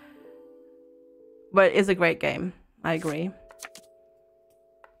 But it's a great game. I agree.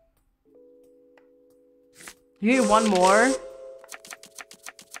 You need one more?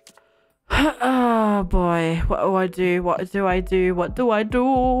 Oh boy, what do I do? What do I do? What do I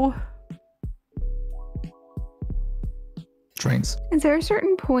do? Trains. Is there a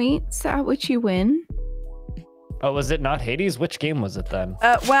certain point at which you win? Oh, was it not Hades? Which game was it then?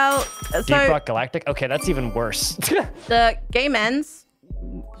 Well, Deep so Rock Galactic? Okay, that's even worse. the game ends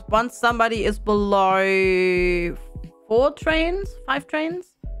once somebody is below 5 trains.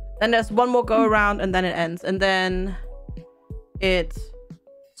 Then there's one more go around and then it ends. And then it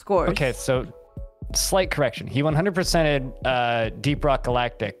scores. Okay, so slight correction. He 100%ed Deep Rock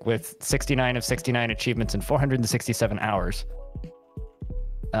Galactic with 69 of 69 achievements in 467 hours.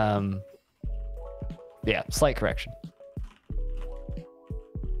 Yeah, slight correction.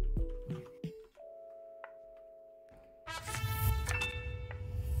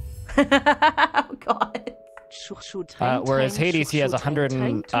 Oh god. Whereas Hades, he has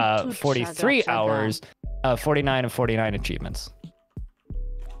 143 hours, 49 of 49 achievements.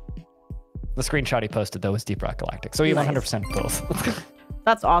 The screenshot he posted, though, was Deep Rock Galactic. So he Nice. 100% both.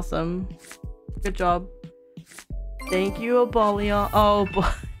 That's awesome. Good job. Thank you, Apollyon. Oh boy.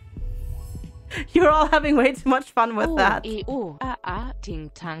 You're all having way too much fun with that. Which one? The Ting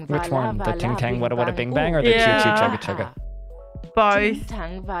Tang Wada Wada Bing Bang or the Yeah. Choo Choo Chugga Chugga? Both.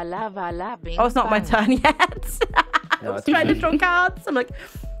 Oh, it's not my turn yet. I No, was it's trying to fine. draw cards. I'm like,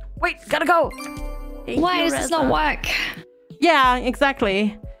 wait, gotta go. Thank Why you, does this not Reza. work? Yeah,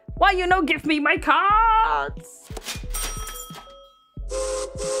 exactly. Why you no give me my cards?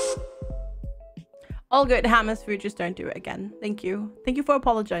 All good, Hammers food, just don't do it again. Thank you. Thank you for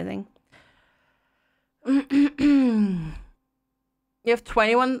apologizing. You have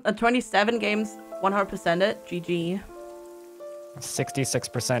 27 games, 100% it. GG.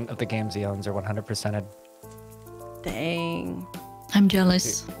 66% of the games he owns are 100%ed. Dang. I'm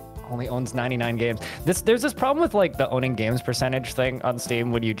jealous. Only owns 99 games. There's this problem with like the owning games percentage thing on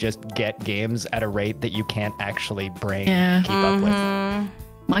Steam when you just get games at a rate that you can't actually Yeah. keep up with.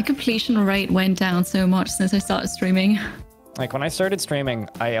 My completion rate went down so much since I started streaming. Like when I started streaming,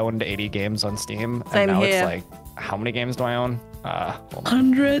 I owned 80 games on Steam, Same and now here. it's like, how many games do I own? Hold on.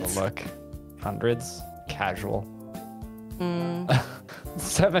 Hundreds. Look, hundreds, casual.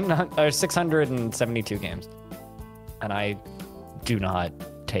 672 games, and I do not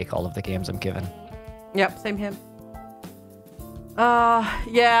take all of the games I'm given. Yep, same here.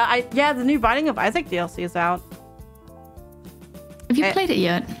 Yeah, the new Binding of Isaac DLC is out. Have you played it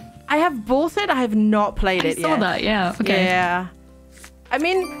yet? I have bought it. I have not played it yet. I saw that. Yeah. Okay. Yeah. I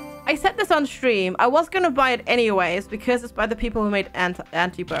mean, I said this on stream. I was gonna buy it anyways because it's by the people who made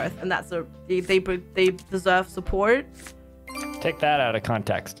Anti-Birth, and that's they deserve support. Take that out of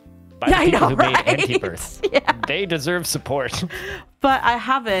context. By the people who made Anti-Birth. Yeah. They deserve support. But I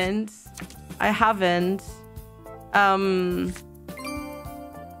haven't. I haven't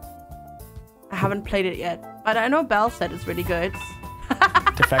played it yet. But I know Belle said it's really good.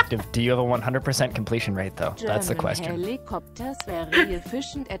 Defective. Do you have a 100% completion rate though? That's the question. Helicopters very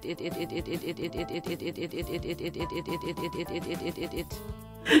efficient at it.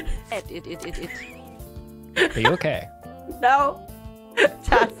 Are you okay? No.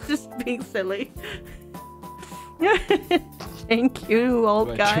 That's just being silly. Thank you,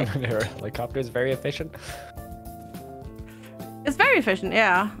 old guy. Helicopter is very efficient. It's very efficient,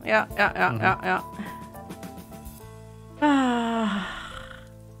 yeah.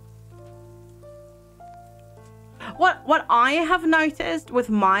 What I have noticed with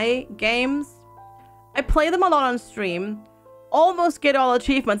my games, I play them a lot on stream, almost get all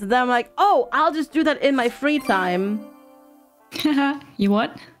achievements, and then I'm like, oh, I'll just do that in my free time. You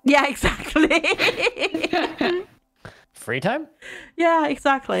what? Yeah, exactly. Free time? Yeah,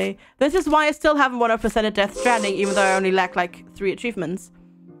 exactly. This is why I still haven't 100%ed Death Stranding, even though I only lack like 3 achievements.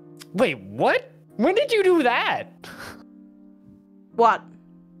 Wait, what? When did you do that? What?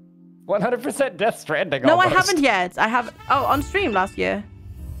 100% Death Stranding. No, almost. I haven't yet. I have. Oh, on stream last year.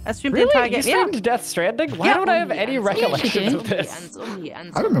 I streamed the Really? entire game. You streamed Death Stranding? Why don't I have any recollection of this?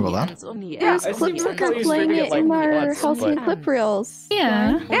 I remember that. There's clips of her playing it in our Halcyon clip reels.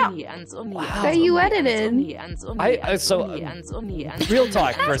 Yeah. Yeah. That you edited. Real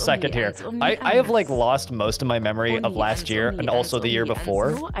talk for a second here. I have like lost most of my memory of last year and also the year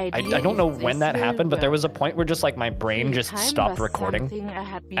before. I don't know when that happened, but there was a point where just like my brain just stopped recording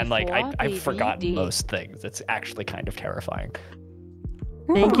and like I've forgotten most things. It's actually kind of terrifying.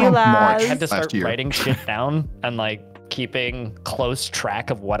 Thank you, lads. I had to start writing shit down and like keeping close track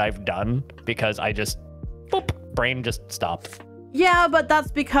of what I've done because I just, boop, brain just stopped. Yeah, but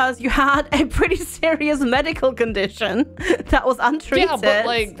that's because you had a pretty serious medical condition that was untreated. Yeah, but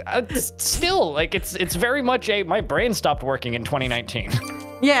like still, like it's very much my brain stopped working in 2019.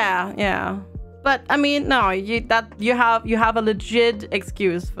 Yeah. But I mean, no, you have a legit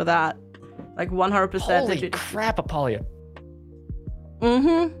excuse for that, like 100%. Holy crap, Apolia.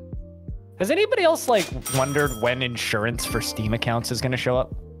 Mm-hmm. Has anybody else like wondered when insurance for Steam accounts is going to show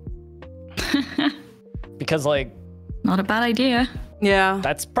up? Because like, not a bad idea. Yeah.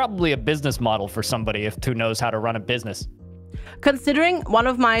 That's probably a business model for somebody who knows how to run a business. Considering one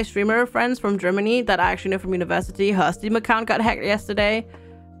of my streamer friends from Germany that I actually know from university, her Steam account got hacked yesterday,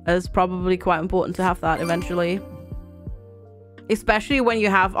 it's probably quite important to have that eventually. Especially when you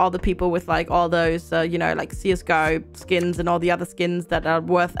have all the people with like all those, you know, like CSGO skins and all the other skins that are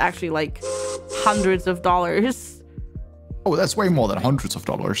worth actually like hundreds of dollars. Oh, that's way more than hundreds of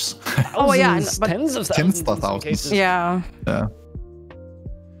dollars. Oh yeah, but tens of thousands. Yeah.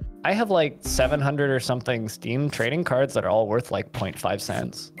 I have like 700 or something Steam trading cards that are all worth like 0.5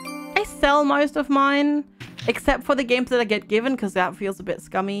 cents. I sell most of mine, except for the games that I get given, because that feels a bit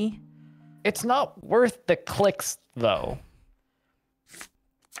scummy. It's not worth the clicks though.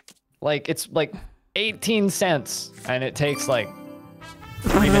 Like, it's like 18 cents, and it takes like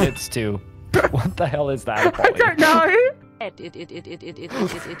 3 minutes to... What the hell is that? I don't know.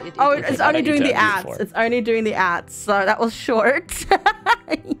 Oh, it's only doing the ads. It's only doing the ads, so that was short.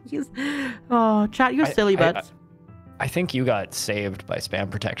 Oh, chat, you're silly butts. I think you got saved by spam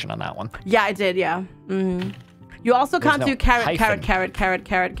protection on that one. Yeah, I did, yeah. Mm-hmm. You also can't do carrot. Spam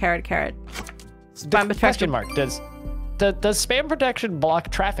protection. Question mark, does spam protection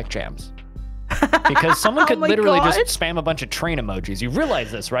block traffic jams? Because someone could literally just spam a bunch of train emojis. You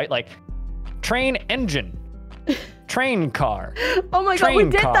realize this, right? Like, train engine, train car. Oh my god, we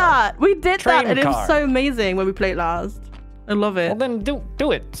did that. We did that, and it was so amazing when we played last. I love it. Well, then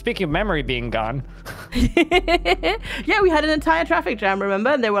do it. Speaking of memory being gone. Yeah, we had an entire traffic jam,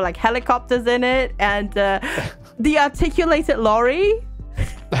 remember? And there were like helicopters in it, and the articulated lorry.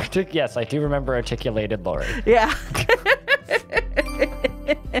 Yes, I do remember articulated lorry. Yeah.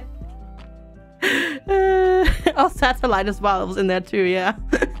 Oh, satellite as well was in there too, yeah.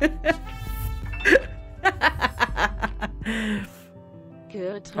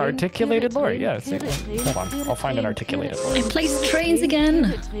 Articulated lorry, yeah. Hold on, I'll find an articulated lorry. I placed trains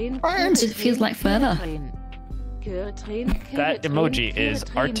again. It feels like further. That emoji is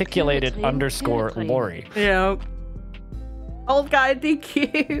articulated underscore Lori. Yeah. Old guy, thank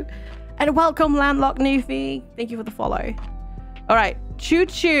you. And welcome, Landlocked Newfie. Thank you for the follow. All right, choo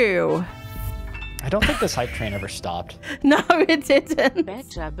choo. I don't think this hype train ever stopped. No, it didn't.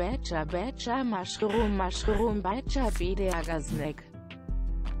 Betcha, mushroom, betcha, bideagasnek.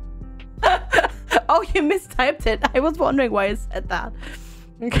 Oh, you mistyped it. I was wondering why I said that.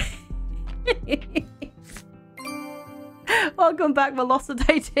 Okay. Welcome back,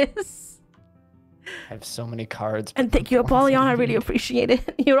 Velocitators. I have so many cards. And thank you, Apollyon. I really appreciate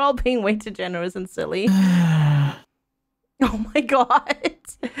it. You're all being way too generous and silly. Oh my god.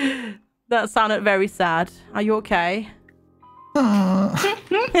 That sounded very sad. Are you okay? I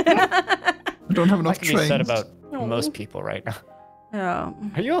don't have enough That can be trains. said about most people right now. Yeah.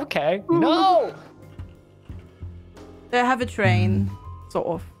 Are you okay? No! They have a train, sort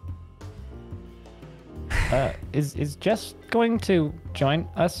of. Is Jess going to join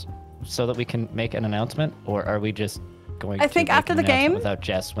us so that we can make an announcement, or are we just going to think make after an the announcement game. without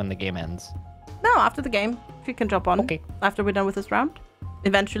Jess when the game ends? No, after the game. She can jump on. Okay. After we're done with this round.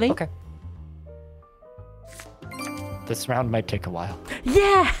 Eventually. Okay. This round might take a while.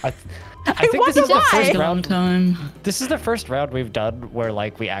 Yeah! I think this is the why. first Long round. time. This is the first round we've done where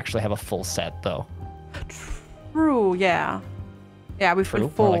like we actually have a full set though. True, yeah. Yeah, we've True. been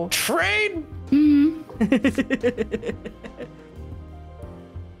We're full. like, train.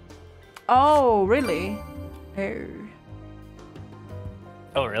 Oh, really? Oh.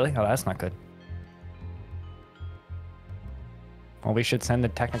 Oh really? Oh, that's not good. Well, we should send the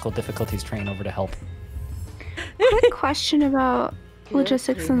technical difficulties train over to help. Quick question about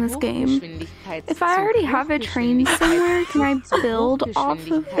logistics in this game. If I already have a train somewhere, can I build off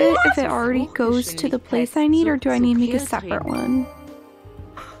of it if it already goes to the place I need, or do I need to make a separate one?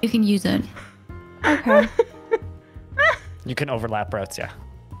 You can use it. Okay. You can overlap routes, yeah.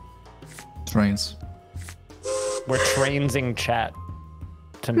 Trains. We're trainsing chat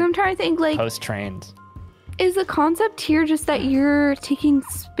to I'm trying to think, like, post trains. is the concept here just that you're taking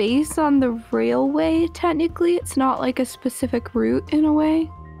space on the railway, technically? It's not like a specific route in a way?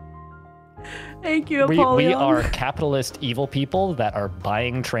 Thank you, We Apollyon. are capitalist evil people that are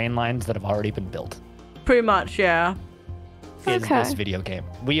buying train lines that have already been built. Pretty much, yeah. Is Okay. this video game.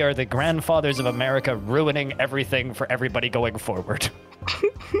 We are the grandfathers of America ruining everything for everybody going forward.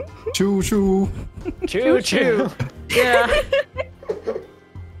 Choo choo. Choo choo. Yeah.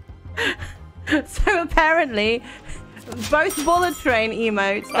 So apparently, both bullet train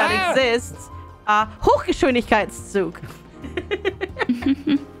emotes that exist are Hochgeschwindigkeitszug.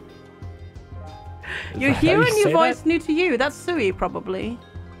 You're how you hearing your say voice that? new to you. That's Suwey, probably.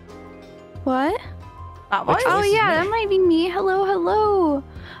 What? That Which voice? Oh This is yeah, me. that might be me. Hello, hello.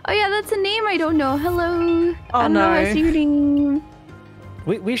 Oh yeah, that's a name I don't know. Hello. Oh, I don't know how no. to say your name.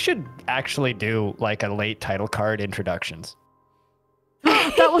 We should actually do like a late title card introductions.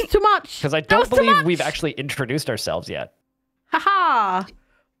 That was too much. Because I That don't was too believe much. we've actually introduced ourselves yet. Haha.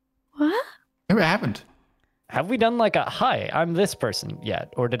 What? Maybe I haven't. Have we done like a hi, I'm this person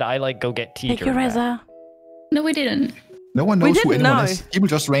yet? Or did I like go get tea? Thank you, during that? Reza. No, we didn't. No one We knows who didn't anyone know. is. People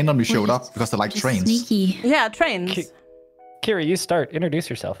just randomly showed We're up because they like Just trains. Sneaky. Yeah, trains. Kira, you start. Introduce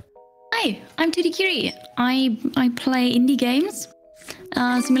yourself. Hi, I'm Tutti Kiri. I play indie games,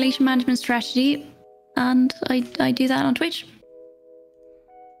 simulation management strategy, and I do that on Twitch.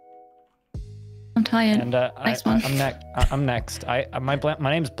 I'm tired. And Next one. I'm next. My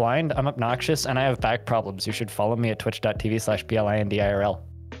name's Blind. I'm obnoxious, and I have back problems. You should follow me at twitch.tv/BLINDIRL.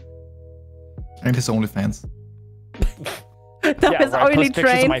 And his OnlyFans. That was where I only post pictures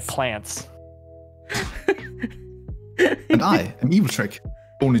trains. of my plants. And I am Eviltrick.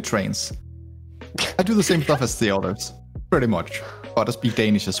 Only trains. I do the same stuff as the others. Pretty much. But I speak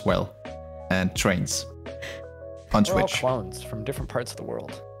Danish as well. And trains. On We're all Twitch. clones from different parts of the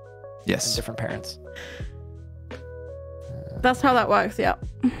world and Yes. different parents. That's how that works, yeah.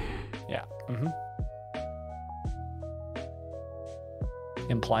 Yeah.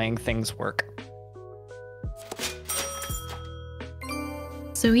 Implying things work.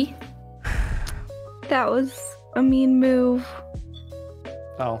 Suey? That was a mean move.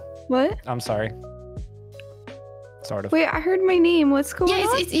 Oh, What? I'm sorry. Sort of. Wait, I heard my name. What's going Yeah,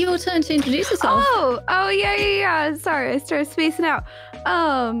 on? it's your turn to introduce yourself. Oh, yeah. Sorry, I started spacing out.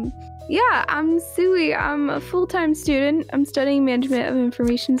 Yeah, I'm Suwey. I'm a full-time student. I'm studying management of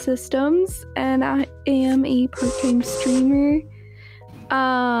information systems, and I am a part-time streamer.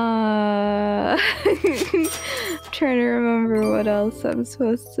 Trying to remember what else I'm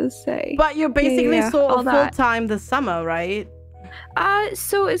supposed to say. But you're basically Yeah, sort all of that. full-time this summer, right?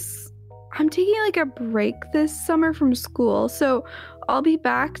 So it's I'm taking like a break this summer from school. So I'll be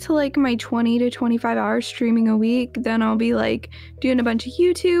back to like my 20 to 25 hours streaming a week. Then I'll be like doing a bunch of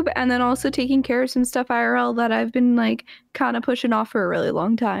YouTube and then also taking care of some stuff IRL that I've been like kind of pushing off for a really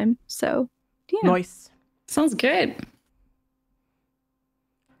long time. So yeah. Nice. Sounds good.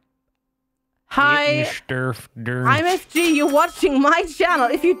 Hi, I'm FG. You're watching my channel.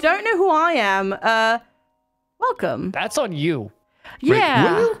 If you don't know who I am, welcome. That's on you.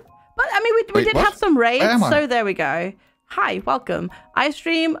 Yeah. Wait, But I mean, we did what? have some raids, Where am I? so there we go. Hi, welcome. I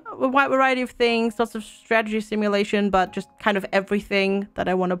stream a wide variety of things, lots of strategy simulation, but just kind of everything that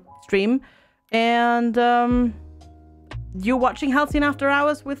I want to stream. And you're watching HALCYON After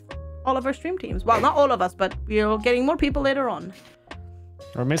Hours with all of our stream teams. Well, not all of us, but we're getting more people later on.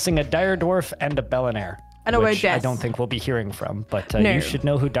 We're missing a Dire Dwarf and a Bellinair. And a which I Jess. don't think we'll be hearing from, but No. you should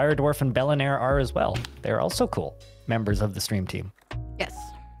know who Dire Dwarf and Bellinair are as well. They're also cool members of the stream team. Yes.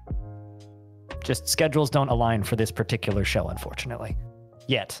 Just schedules don't align for this particular show, unfortunately.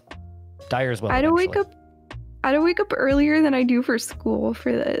 Yet. Dire's will I had to wake eventually. up earlier than I do for school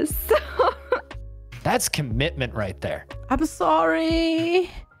for this. That's commitment right there. I'm sorry.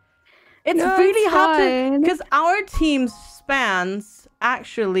 It's No, really it's hard to, fine. because our team spans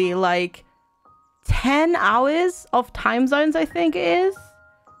actually like 10 hours of time zones, I think it is.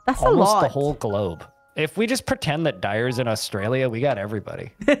 That's Almost a lot. the whole globe. If we just pretend that Dire's in Australia, we got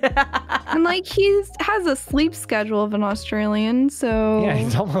everybody. And like he has a sleep schedule of an Australian, so Yeah,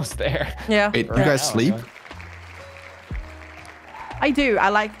 he's almost there. Yeah. Wait, you Right guys now, sleep? anyway. I do.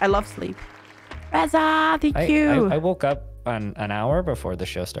 I love sleep. Reza, thank I you. woke up an hour before the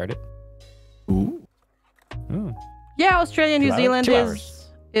show started. Ooh. Hmm. Yeah, Australia, New 2 hours? Zealand 2 hours.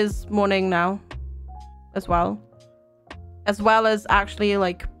 is morning now as well. As well as actually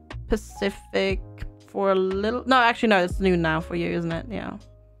like Pacific for a little. No, actually no, it's noon now for you, isn't it? Yeah.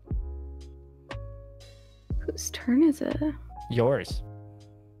 whose turn is it? Yours.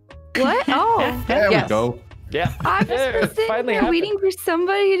 What? Oh, There Yes. we go. Yeah. I've just Yeah, been it sitting finally here happened. waiting for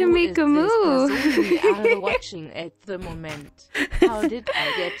somebody to Who make is a this person we are move. watching at the moment? How did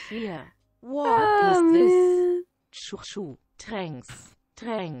I get here? What Oh, is this? man. Choo-choo. Tranks.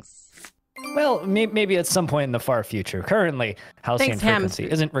 Well, maybe at some point in the far future. Currently, Halcyon Thanks, Ham. Frequency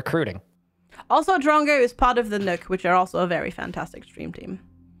isn't recruiting. Also, Drongo is part of the Nook, which are also a very fantastic stream team.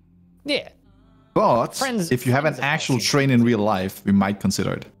 Yeah. But Friends- if you have an friends of actual Halcyon. train in real life, we might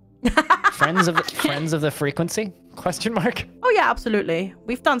consider it. Friends of the frequency? Question mark. Oh yeah, absolutely.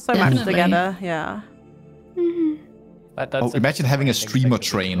 We've done so much Definitely. together. Yeah. That's Oh, imagine having a thing streamer that we could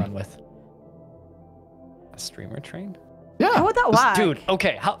train. run with. A streamer train? Yeah. How would that work? Dude,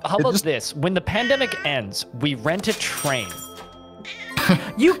 okay, how about just- this? When the pandemic ends, we rent a train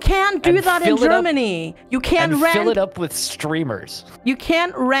You can't do And that in fill it up- Germany. You can't and rent. fill it up with streamers. You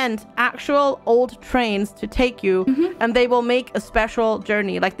can't rent actual old trains to take you, and they will make a special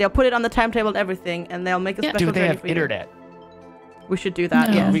journey. Like they'll put it on the timetable and everything, and they'll make a Yeah. special Do they journey have for you. internet? We should do that.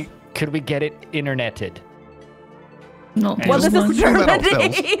 No. Yes. Could we get it interneted? Not Well, this possible. is We'll do that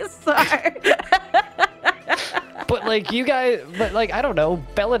Germany, so. But like you guys, but like I don't know,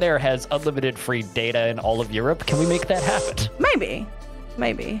 Bellinair has unlimited free data in all of Europe. Can we make that happen?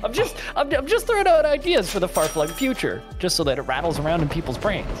 Maybe. I'm just throwing out ideas for the far-flung future, just so that it rattles around in people's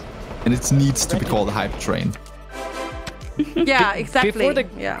brains. And it needs to be called a hype train. Yeah, exactly.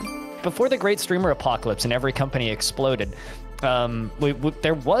 Before Before the Great Streamer Apocalypse and every company exploded,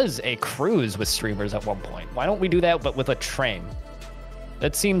 there was a cruise with streamers at one point. Why don't we do that, but with a train?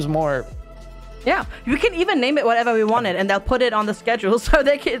 That seems more. Yeah, we can even name it whatever we wanted, and they'll put it on the schedule so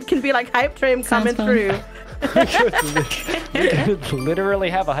it can be like hype train coming fun. through. We could literally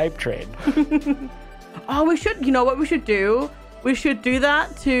have a hype train. Oh, we should. You know what we should do? We should do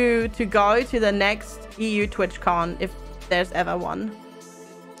that to go to the next EU TwitchCon if there's ever one.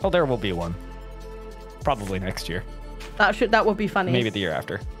 Oh, there will be one. Probably next year. That would be funny. Maybe the year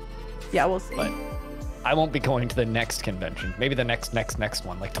after. Yeah, we'll see. But I won't be going to the next convention. Maybe the next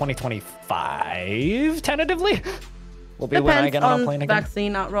one, like 2025, tentatively. Will be when I Depends get on a on plane again.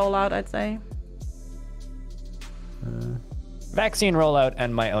 vaccine rollout, I'd say. Vaccine rollout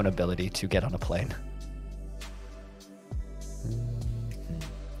and my own ability to get on a plane.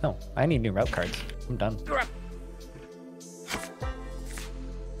 No, I need new route cards. I'm done.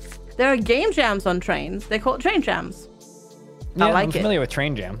 There are game jams on trains. They call it train jams. Yeah, I like I'm it. familiar with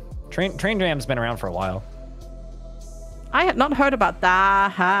Train Jam. Train Jam's been around for a while. I had not heard about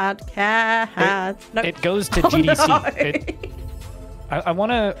that. Cat. No. It goes to Oh, GDC.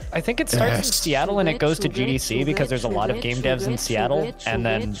 no. I think it starts in Yes. Seattle and it goes to GDC because there's a lot of game devs in Seattle, and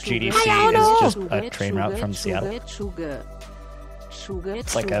then GDC is just a train route from Seattle.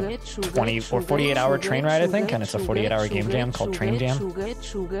 It's like a 20 or 48-hour train ride, I think, and it's a 48-hour game jam called Train Jam.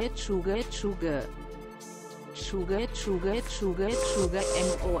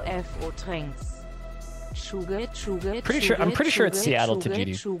 I'm pretty sure it's Seattle to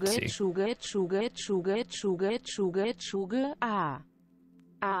GDC.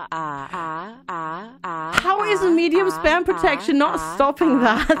 How is medium spam protection not stopping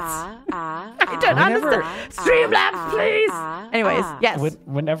that? I don't understand. Streamlabs, please. Anyways, yes.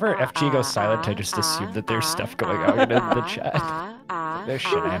 Whenever FG goes silent, I just assume that there's stuff going on in the chat. There's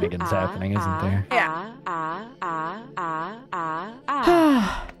shenanigans happening, isn't there? Yeah.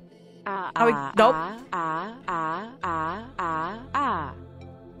 Nope.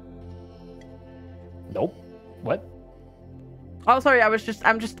 Nope. What? Oh, sorry.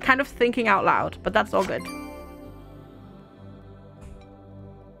 I'm just kind of thinking out loud, but that's all good.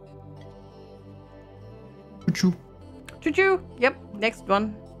 Choo-choo. Choo-choo. Yep. Next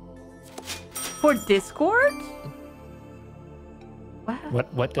one. For Discord?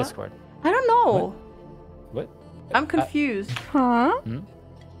 What Discord? I don't know. What? I'm confused. Huh?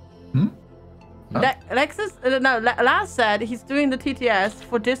 Lexus, Laz said he's doing the TTS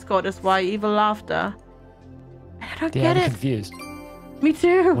for Discord is why Evil Laughter. I don't get I'm it. confused. Me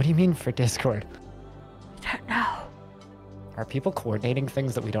too. What do you mean for Discord? I don't know. Are people coordinating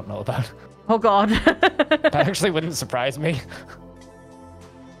things that we don't know about? Oh god. That actually wouldn't surprise me.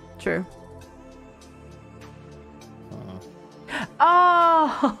 True.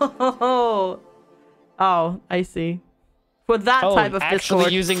 Oh. Oh, I see. For that type of actually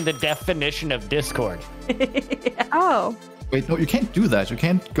Discord. using the definition of Discord. Oh. Wait, no, you can't do that. You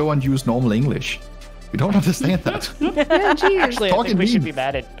can't go and use normal English. You don't understand that. Yeah, geez. Actually, I think we Talking should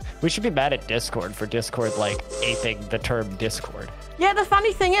be mad at Discord for Discord like aping the term Discord. Yeah, the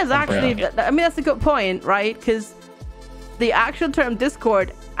funny thing is actually, I mean that's a good point, right? Because the actual term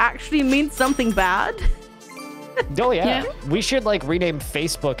Discord actually means something bad. Oh yeah. We should like rename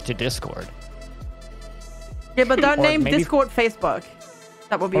Facebook to Discord. Yeah, but don't Or name maybe- Discord Facebook.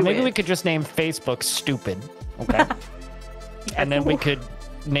 That would be Or maybe weird. we could just name Facebook Stupid. Okay. And then we could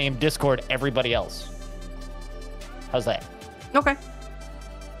name Discord Everybody Else. How's that? Okay.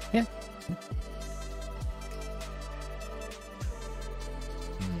 Yeah.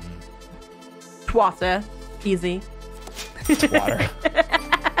 Twatter. Easy. Water.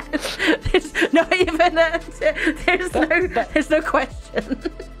 There's not even there's no question.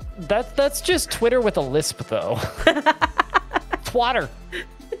 That's just Twitter with a lisp though. Twatter.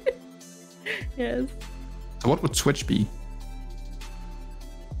 Yes. So what would Twitch be?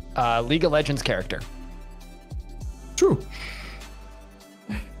 League of Legends character. True.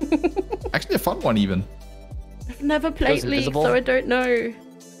 Actually, a fun one even. I've never played Goes League, invisible. so I don't know.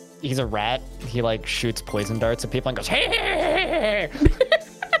 He's a rat. He like shoots poison darts at people and goes, hey.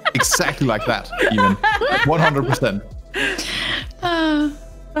 Exactly like that, even. 100%.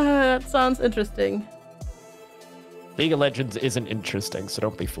 That sounds interesting. League of Legends isn't interesting, so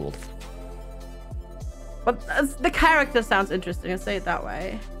don't be fooled. But the character sounds interesting, I'll say it that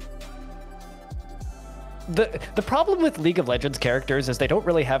way. The problem with League of Legends characters is they don't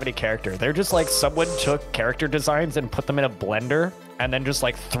really have any character. They're just like someone took character designs and put them in a blender and then just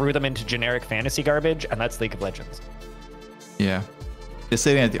like threw them into generic fantasy garbage, and that's League of Legends. Yeah. They're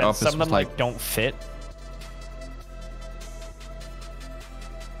sitting at the And office some of with them like don't fit.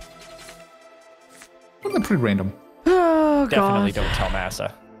 well, they're pretty random. Oh, Definitely God. don't tell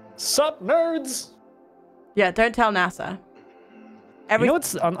NASA. Sup, nerds? Yeah, don't tell NASA. You know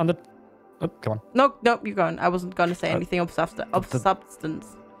what's on the... Oh, come on. No, you're going. I wasn't going to say anything of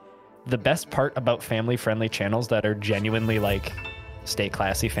substance. The best part about family-friendly channels that are genuinely like stay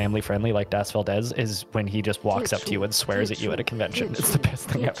classy, family-friendly, like Das Valdez, is when he just walks up to you and swears at you at a convention. It's the best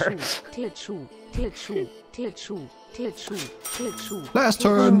thing ever. Last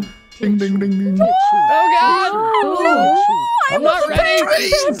turn. Ding, ding, ding, ding. Oh God! I'm not ready.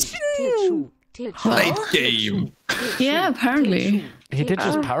 Late game. Yeah, apparently. He did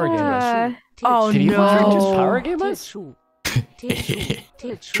just power game us. Oh, Did he no. just power game us?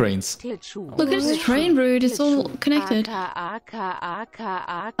 Trains. Look at this train route, it's all connected.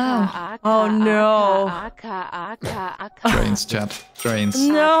 Oh, no. Trains, chat. Trains.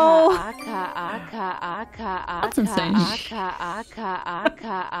 No. That's insane. Lars,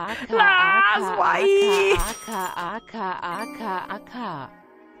 why?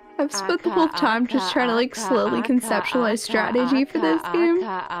 I've spent the whole time just trying to like slowly conceptualize strategy for this game.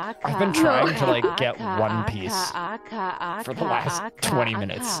 I've been trying to like get One Piece for the last 20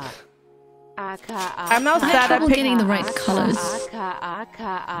 minutes. I'm not sad I trouble picked... getting the right colors.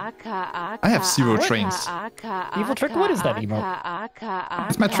 I have 0 trains. Eviltrick, what is that emote?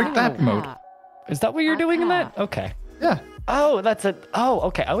 It's my trick dab emote. Is that what you're doing in that? Okay. Yeah. Oh, that's a. Oh,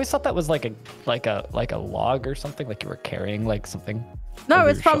 okay. I always thought that was like a log or something, like you were carrying like something. No,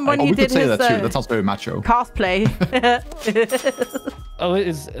 it's from when Oh, he we could did say his that too. That sounds very macho. cosplay. Oh, it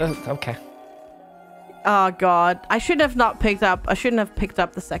is. Okay. Oh god, I shouldn't have not picked up. I shouldn't have picked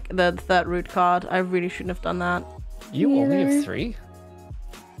up the third root card. I really shouldn't have done that. You only have 3?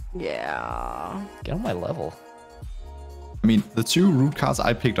 Yeah. Get on my level. I mean, the 2 root cards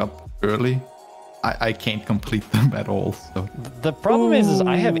I picked up early, I can't complete them at all. So The problem is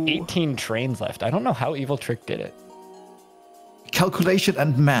I have 18 trains left. I don't know how Eviltrick did it. calculation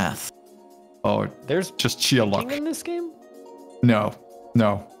and math. Or There's just sheer luck. cheating in this game? No.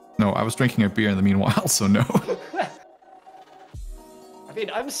 I was drinking a beer in the meanwhile, so no. I mean,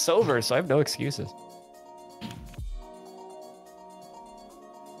 I'm sober, so I have no excuses.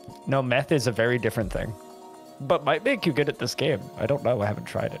 No, meth is a very different thing. But might make you good at this game. I don't know. I haven't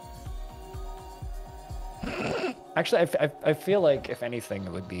tried it. Actually, I feel like, if anything,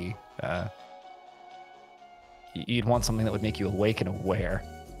 it would be... you'd want something that would make you awake and aware.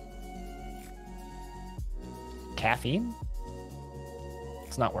 Caffeine?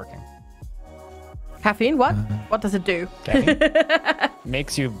 It's not working. Caffeine? What? What does it do? Caffeine?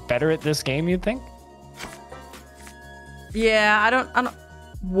 Makes you better at this game, you'd think? Yeah, I don't.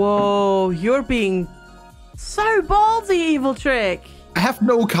 Whoa, you're being so ballsy, Eviltrick. I have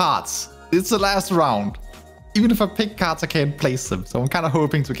no cards. It's the last round. Even if I pick cards, I can't place them. So I'm kind of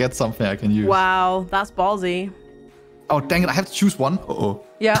hoping to get something I can use. Wow, that's ballsy. Oh, dang it. I have to choose one. Uh-oh.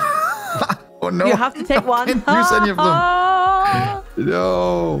 Yeah. Oh, no. You have to take one. I can't use any of them.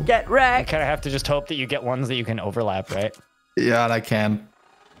 No. Get You wrecked. kind of have to just hope that you get ones that you can overlap, right? Yeah, and I can.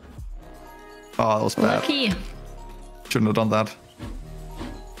 Oh, that was bad. Lucky. Shouldn't have done that.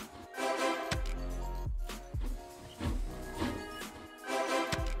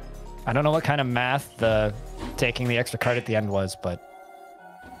 I don't know what kind of math the taking the extra card at the end was, but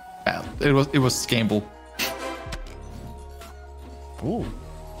Yeah, it was gamble. ooh.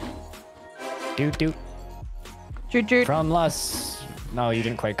 Doot doot. Joot, joot. From Las... No, you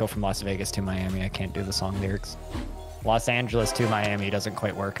didn't quite go from Las Vegas to Miami. I can't do the song lyrics. Los Angeles to Miami doesn't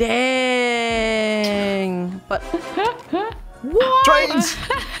quite work. Dang. But what? Trains!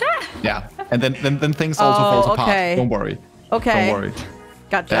 Yeah, and then things also fall apart. okay. Don't worry. Okay. Don't worry.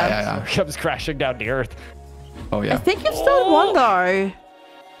 Gotcha. Yeah. Comes crashing down to earth. Oh, yeah. I think you've still won though,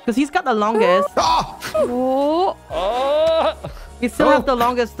 because he's got the longest. Ah! Oh, Oh! you still have the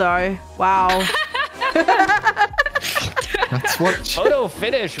longest though. Wow. That's what... Photo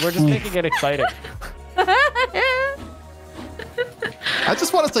finish. We're just making it exciting. I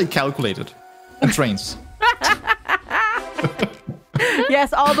just want to say calculated. And trains.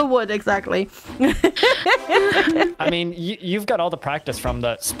 Yes, all the wood, exactly. I mean, you've got all the practice from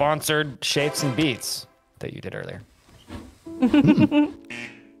the sponsored shapes and beats that you did earlier.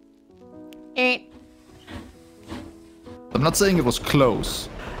 I'm not saying it was close.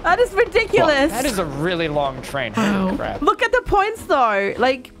 That is ridiculous. That is a really long train. Wow. Holy crap. Look at the points though.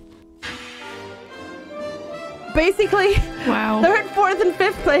 Like, basically, Wow. third, fourth, and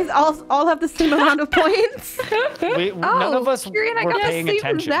fifth place all have the same amount of points. None of us Kieran, I were got paying the same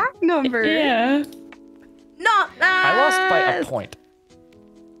attention. exact number. Yeah. Not last. I lost by a point.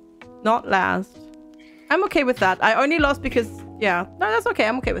 Not last. I'm okay with that. I only lost because, yeah. No, that's okay.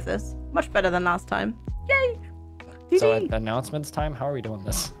 I'm okay with this. Much better than last time. Yay. So at announcements time, how are we doing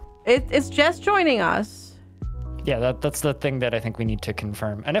this? It's just joining us. Yeah, that's the thing that I think we need to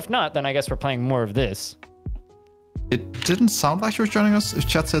confirm. And if not, then I guess we're playing more of this. It didn't sound like she was joining us. If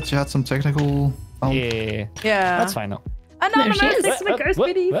chat said she had some technical... Yeah. Yeah. That's fine though. Anonymous, There she is. thanks for the ghost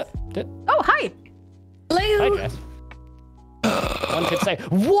biddies. Oh, hi. Hi, Hello. Jess. One could say,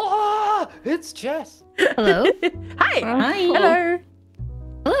 "Whoa, it's Jess." Hello. Hi. Hi. Hello.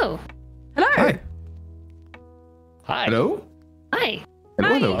 Hello. Hello. Hi. Hi. Hello? Hi.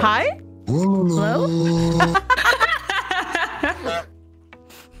 Hello. Hi. Hello.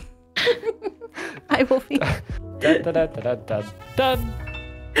 I will be. Dun, dun, dun, dun, dun, dun.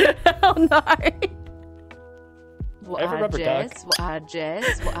 Oh no. I have a rubber duck. Wait,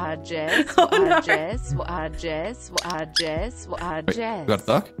 you got a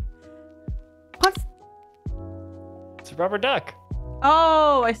duck? What? It's a rubber duck.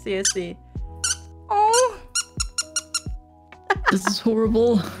 Oh, I see. Oh. This is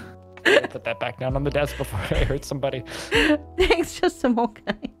horrible. I'll put that back down on the desk before I hurt somebody. Thanks, just some more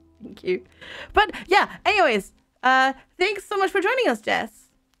guy. Thank you. But yeah, anyways, thanks so much for joining us, Jess.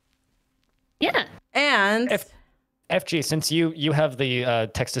 Yeah. And FG, since you have the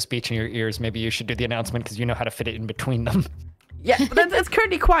text-to-speech in your ears, maybe you should do the announcement because you know how to fit it in between them. yeah, but it's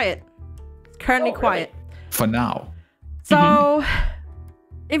currently quiet. Currently quiet. For now. So,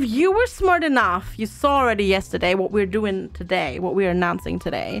 if you were smart enough, you saw already yesterday what we're doing today, what we're announcing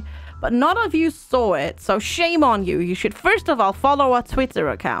today. But none of you saw it, so shame on you. You should first of all follow our Twitter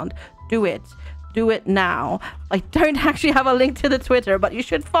account. Do it. Do it now. I don't actually have a link to the Twitter, but you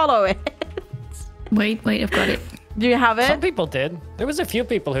should follow it. Wait, I've got it. Do you have it? Some people did. There was a few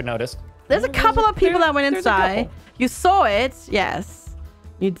people who noticed. There's a couple of people that went There's a inside. couple. You saw it? Yes.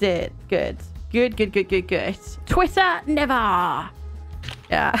 You did. Good. Good. Twitter, never.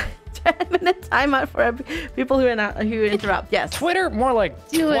 Yeah. 10-minute timeout for people who interrupt. Yes. Twitter, more like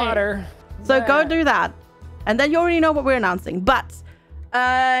Twitter. So go do that. And then you already know what we're announcing. But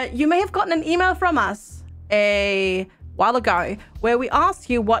you may have gotten an email from us a while ago where we asked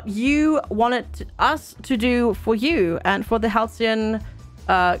you what you wanted us to do for you and for the Halcyon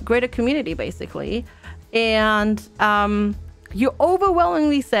greater community, basically. And you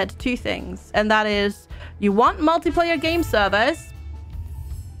overwhelmingly said two things. And that is, you want multiplayer game servers.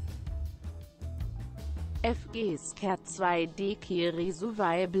 FGsquared 2D Kiri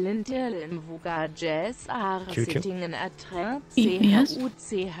Suwey BlindiRL im Vuga Jazz are sitting in a trance Yes.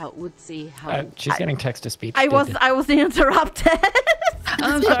 CHUCHUCH. She's getting text-to-speech. I was interrupted.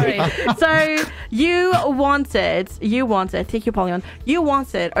 I'm sorry. So you wanted, thank you, Polygon. You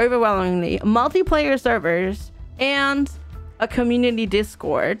wanted overwhelmingly multiplayer servers and a community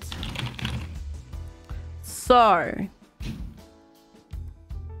Discord. So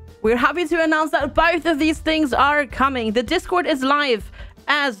we're happy to announce that both of these things are coming. The Discord is live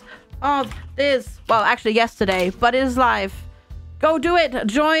as of this, well, actually yesterday, but it is live. Go do it.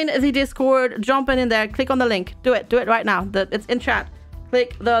 Join the Discord. Jump in there. Click on the link. Do it. Do it right now. It's in chat.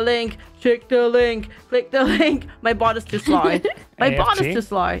 Click the link. Check the link. Click the link. My bot is too slow. My bot is too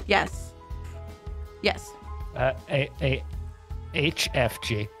slow. Yes. Yes.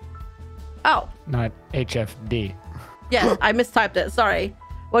 HFG, Oh, not HFD. yes. I mistyped it. Sorry.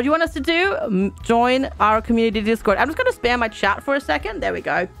 What do you want us to do? Join our community Discord. I'm just going to spam my chat for a second. There we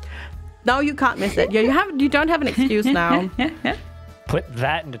go. No, you can't miss it. You don't have an excuse now. Put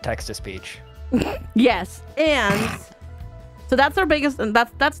that into text-to-speech. Yes. And so that's our biggest, and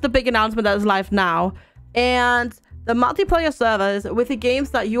that's the big announcement that is live now. And the multiplayer servers with the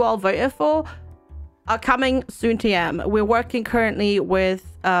games that you all voted for are coming soon to TM. We're working currently with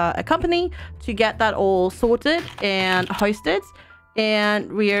a company to get that all sorted and hosted.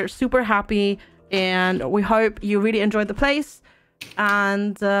 And we're super happy, and we hope you really enjoyed the place.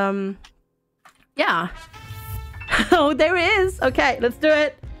 And yeah. Oh, there it is. Okay, let's do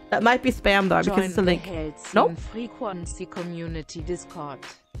it. That might be spam though, because it's a link. Nope. Frequency community Discord.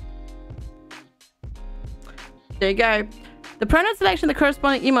 There you go. The pronoun selection, the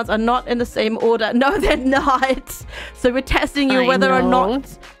corresponding emails are not in the same order. No, they're not. So we're testing you whether or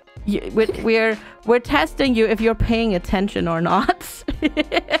not we're testing you if you're paying attention or not.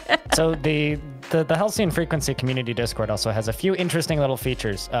 So the Halcyon Frequency Community Discord also has a few interesting little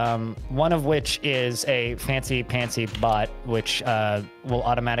features. One of which is a fancy bot, which will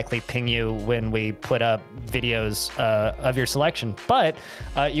automatically ping you when we put up videos of your selection. But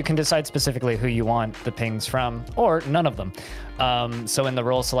you can decide specifically who you want the pings from, or none of them. So in the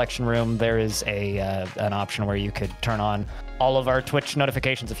role selection room, there is an option where you could turn on all of our Twitch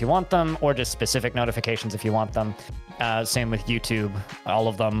notifications if you want them, or just specific notifications if you want them. Same with YouTube, all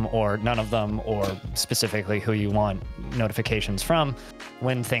of them or none of them, or specifically who you want notifications from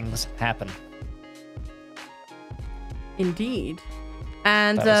when things happen. Indeed.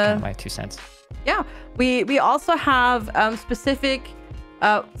 And that was kind of my 2 cents. Yeah, we also have specific.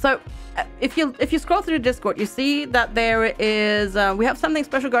 So if you scroll through Discord, you see that there is we have something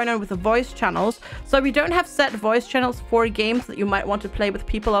special going on with the voice channels. So we don't have set voice channels for games that you might want to play with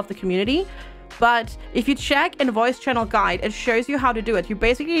people of the community. But if you check in voice channel guide, it shows you how to do it. You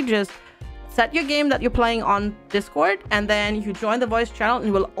basically just set your game that you're playing on Discord, and then you join the voice channel, and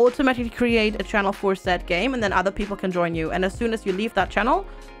it will automatically create a channel for said game, and then other people can join you. And as soon as you leave that channel,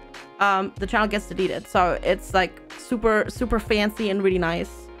 the channel gets deleted. So it's like super fancy and really nice.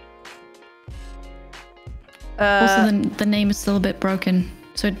 Also, the name is still a bit broken,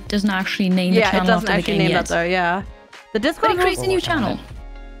 so it doesn't actually name the channel. Yeah, it doesn't after actually the game name yet. that though. Yeah, the Discord But it creates a new channel.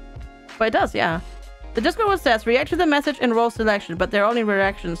 But it does, yeah. The Discord one says react to the message in role selection, but they're only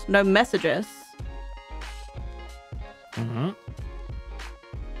reactions, no messages.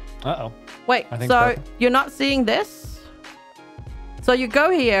 Uh-oh. Wait, so you're not seeing this? So you go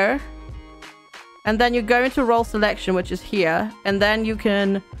here, and then you go into role selection, which is here, and then you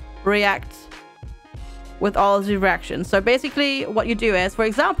can react with all of the reactions. So basically what you do is, for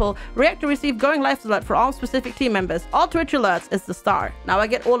example, react to receive going live alert for all specific team members. All Twitch alerts is the star. Now I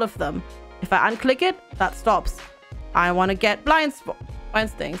get all of them. If I unclick it, that stops. I want to get blind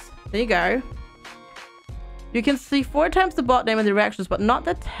things. There you go. You can see 4 times the bot name in the reactions, but not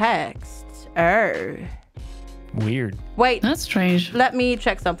the text. Oh. Weird. Wait. That's strange. Let me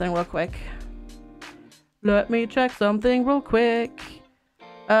check something real quick.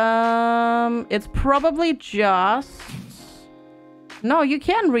 It's probably just... No, you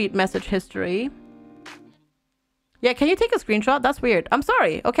can read message history. Yeah, can you take a screenshot? That's weird. I'm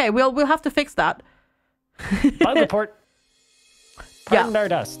sorry. Okay, we'll have to fix that. Bug report. Pardon Yeah. our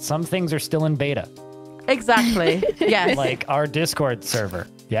dust. Some things are still in beta. Exactly. Yes. Like our Discord server.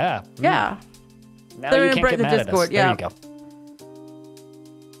 Yeah. Yeah. Now They're you gonna can't break get the mad Discord, at us. yeah. There you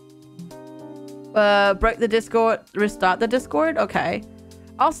go. Break the Discord, restart the Discord. Okay.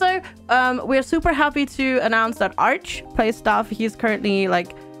 Also, we're super happy to announce that Arch plays stuff. He's currently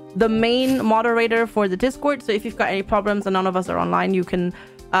like the main moderator for the Discord. So if you've got any problems and none of us are online, you can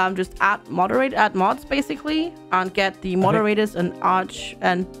just add mods basically, and get the moderators and Arch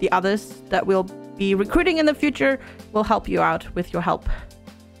and the others that will be recruiting in the future will help you out with your help.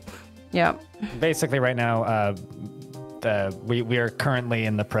 Yeah. Basically, right now, we are currently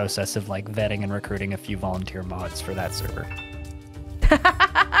in the process of like vetting and recruiting a few volunteer mods for that server.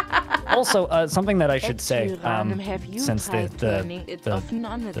 Also, something that I should say, since the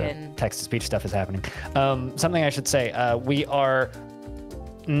text-to-speech stuff is happening, something I should say, we are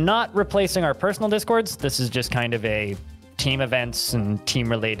not replacing our personal Discords. This is just kind of a team events and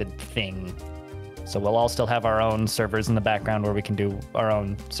team-related thing. So we'll all still have our own servers in the background where we can do our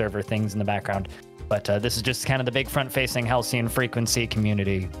own server things in the background. But this is just kind of the big front-facing Halcyon Frequency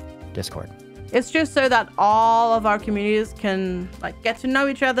community Discord. It's just so that all of our communities can like get to know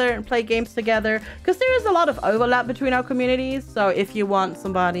each other and play games together, because there is a lot of overlap between our communities. So if you want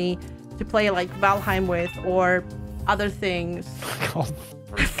somebody to play like Valheim with or other things,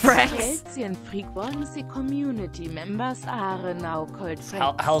 friends. Halcyon Frequency community members are now called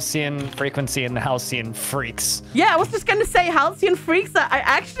friends. Halcyon Frequency and the Halcyon Freaks. Yeah, I was just gonna say Halcyon Freaks. I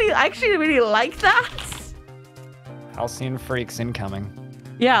actually really like that. Halcyon Freaks incoming.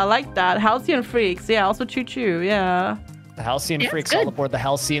 Yeah, I like that. Halcyon Freaks. Yeah, also Choo Choo. Yeah. The Halcyon Freaks all aboard the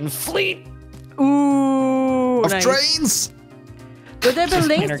Halcyon Fleet. Ooh. Of Nice. trains. Would there be links to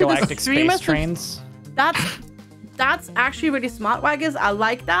the Intergalactic streamers? space trains. That's actually really smart, Waggers. I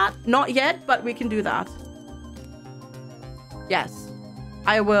like that. Not yet, but we can do that. Yes.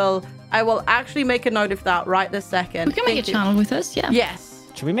 I will actually make a note of that right this second. We can make a channel with us, yeah. Yes.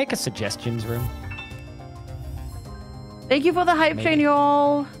 Should we make a suggestions room? Thank you for the hype Maybe. train,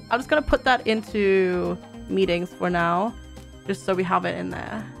 y'all. I'm just gonna put that into meetings for now, just so we have it in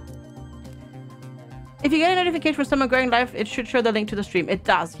there. If you get a notification from someone going live, it should show the link to the stream. It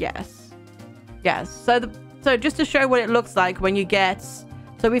does, yes. Yes. So just to show what it looks like when you get...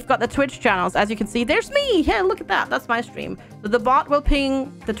 So we've got the Twitch channels. As you can see, there's me. Yeah, look at that. That's my stream. So the bot will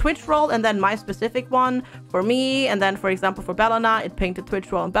ping the Twitch role and then my specific one for me. And then, for example, for Bellona, it pinged the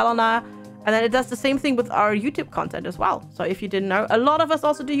Twitch role and Bellona. And then it does the same thing with our YouTube content as well. So if you didn't know, a lot of us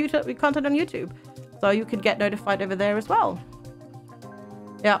also do YouTube content on YouTube. So you could get notified over there as well.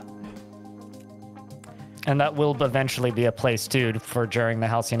 Yeah. And that will eventually be a place too for during the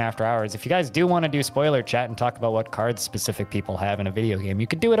Halcyon After Hours. If you guys do want to do spoiler chat and talk about what cards specific people have in a video game, you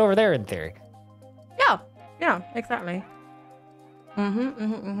could do it over there in theory. Yeah, exactly. So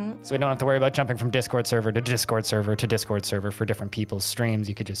we don't have to worry about jumping from Discord server to Discord server to Discord server for different people's streams.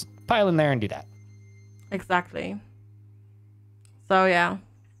 You could just pile in there and do that. Exactly. So yeah.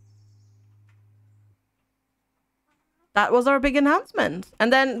 That was our big announcement.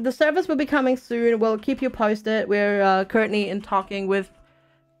 And then the service will be coming soon. We'll keep you posted. We're currently in talking with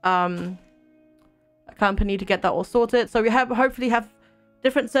a company to get that all sorted. So we hopefully have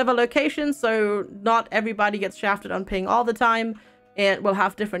different server locations, so not everybody gets shafted on ping all the time. And we'll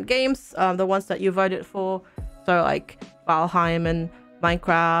have different games, the ones that you voted for. So like Valheim and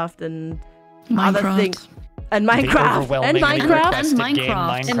Minecraft and other things. And Minecraft. And Minecraft.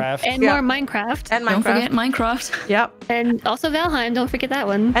 And more Minecraft. And Minecraft. Don't forget Minecraft. Yep. And also Valheim, don't forget that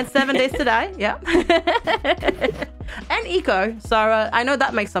one. And 7 Days to Die. Yep. And Eco. So I know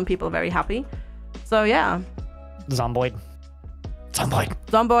that makes some people very happy. So yeah. Zomboid.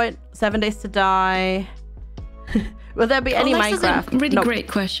 7 Days to Die. Will there be any That's Minecraft? a really great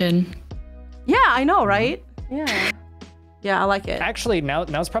question. Yeah, I know, right? Yeah. Yeah, I like it. Actually,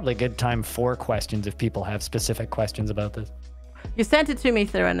 now's probably a good time for questions if people have specific questions about this. You sent it to me,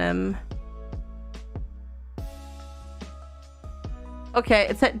 Theranim.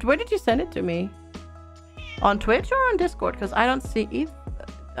 Okay, where did you send it to me? On Twitch or on Discord? Because I don't see either.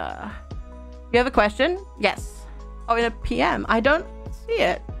 You have a question? Yes. Oh, in a PM. I don't see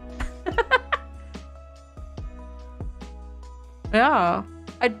it. Yeah.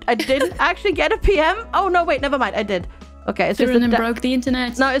 I didn't actually get a PM. Oh, no, wait, never mind. I did. Okay, it's just broke the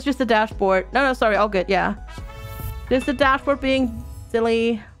internet. No, it's just the dashboard. No, sorry, all good. Yeah. Just the dashboard being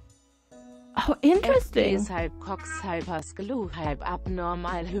silly. Oh, interesting. I play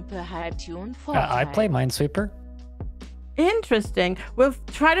Minesweeper. Interesting. We'll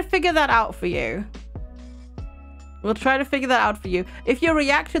try to figure that out for you. If you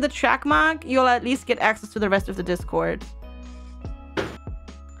react to the track mark, you'll at least get access to the rest of the Discord.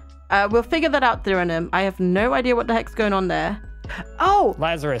 We'll figure that out, Theranim. I have no idea what the heck's going on there. Oh!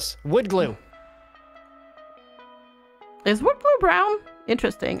 Lazarus. Wood glue. Is wood glue brown?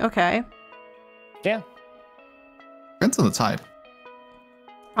 Interesting. Okay. Yeah. Depends on the type.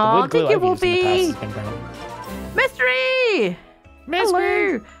 Oh, I think it will be... Mystery!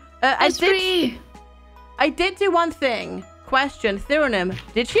 Hello! I did do one thing. Question, Theranim.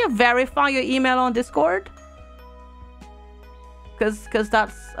 Did she verify your email on Discord? Because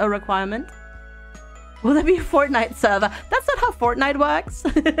that's a requirement. Will there be a Fortnite server? That's not how Fortnite works.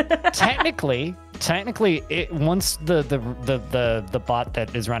 Technically, once the bot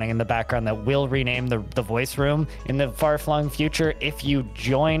that is running in the background that will rename the voice room in the far-flung future, if you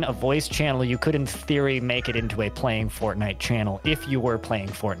join a voice channel, you could in theory make it into a playing Fortnite channel if you were playing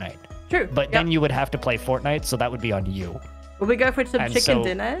Fortnite. True. But then you would have to play Fortnite, so that would be on you. Will we go for some chicken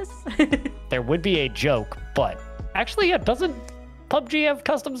dinners? There would be a joke, but actually, yeah, doesn't PUBG have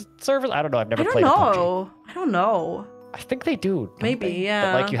custom servers? I don't know. I've never played PUBG. I don't know. I think they do. Maybe,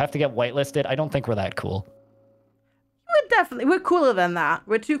 yeah. But like, you have to get whitelisted. I don't think we're that cool. We're cooler than that.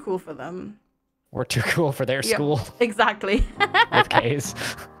 We're too cool for them. We're too cool for their school. Exactly. With K's.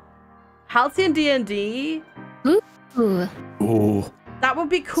 Halcyon D&D. Ooh. That would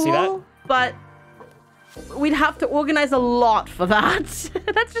be cool, but we'd have to organize a lot for that.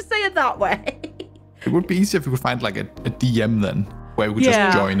 Let's just say it that way. It would be easier if we could find like a DM then, where we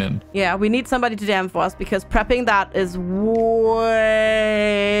just join in. Yeah, we need somebody to DM for us because prepping that is way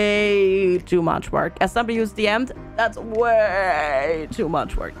too much work. As somebody who's DM'd, that's way too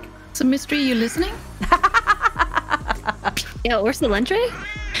much work. So, Mystery, you listening? Yeah, where's the lunch tray?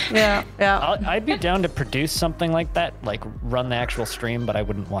 Yeah. I'd be down to produce something like that, like run the actual stream, but I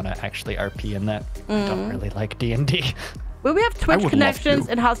wouldn't want to actually RP in that. I don't really like D&D. Will we have Twitch connections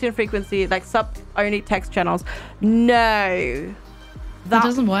and Halcyon frequency, like sub-only text channels? No. That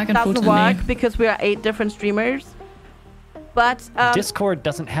doesn't work, unfortunately. Doesn't work because we are 8 different streamers. But Discord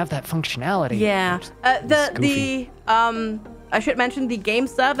doesn't have that functionality. Yeah. I should mention the game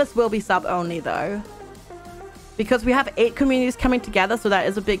service will be sub-only though. Because we have 8 communities coming together, so that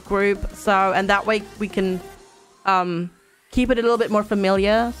is a big group. So, and that way we can keep it a little bit more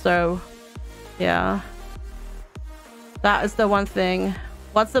familiar. So, yeah. That is the one thing.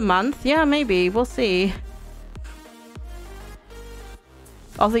 Once a month? Yeah, maybe. We'll see.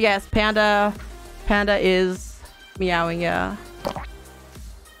 Also, yes, Panda is meowing, yeah.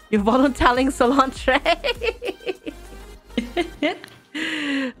 You're volunteering cilantro.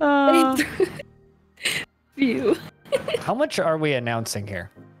 View. How much are we announcing here?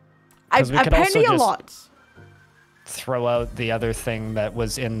 Apparently a lot. Throw out the other thing that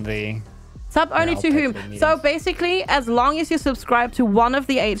was in the... Sub only to whom? So basically, as long as you subscribe to one of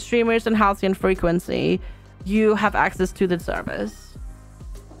the 8 streamers in Halcyon frequency, you have access to the service.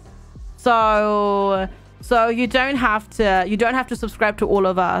 So you don't have to subscribe to all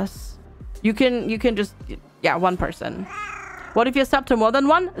of us. You can just one person. What if you sub to more than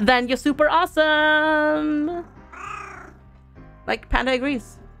one? Then you're super awesome. Like Panda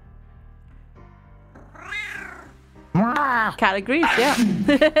agrees. Cat agrees, yeah.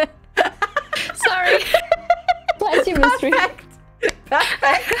 Sorry. Bless you, Mystery.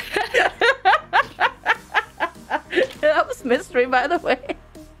 Perfect. That was Mystery, by the way.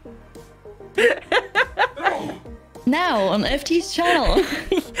 Now on FT's channel.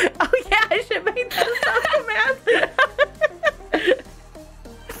 Oh yeah, I should make that command.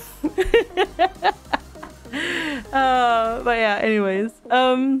 But yeah, anyways,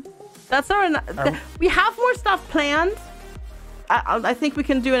 that's our. We have more stuff planned. I think we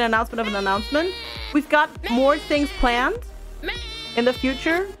can do an announcement of an announcement. We've got more things planned in the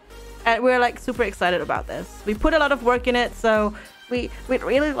future, and we're like super excited about this. We put a lot of work in it, so we'd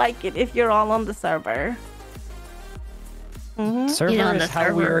really like it if you're all on the server. Server You know, is the how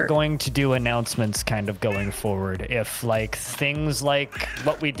we were server. going to do announcements kind of going forward. If like things like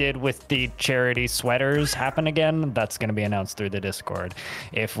what we did with the charity sweaters happen again, that's going to be announced through the Discord.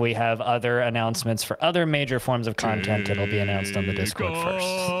 If we have other announcements for other major forms of content, it'll be announced on the Discord first.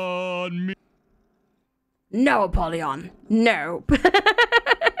 No, Apollyon. No.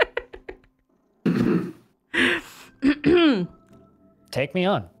 Take me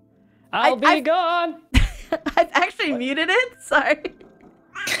on. I'll be I've- gone. I've actually muted it. Sorry.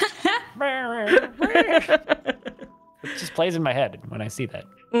 It just plays in my head when I see that.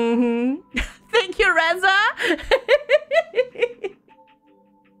 Thank you, Reza.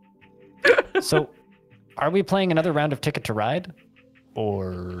 So, are we playing another round of Ticket to Ride?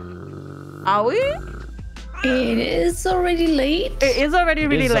 Or... Are we? It is already late. It is already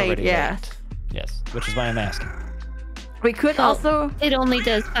really is late. already Yeah. late. Yes, which is why I'm asking. We could Well, also. It only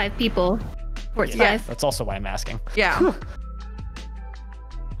does 5 people. Or it's Yeah. 5. That's also why I'm asking. Yeah.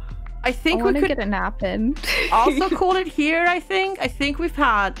 I I think we want to could get a nap in. also call it here. I think we've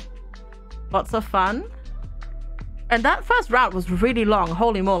had lots of fun, and that first round was really long.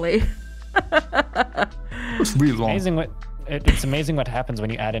 Holy moly! It was really long. Amazing it's amazing what happens when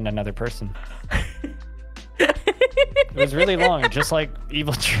you add in another person. It was really long, just like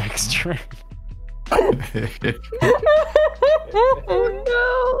Eviltrick's stream. Oh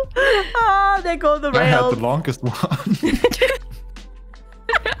no! Ah, there go the I had rails. the longest one.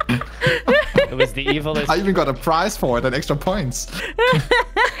 It was the evilest. I even got a prize for it and extra points.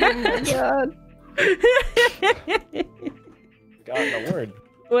 God. Forgotten the word.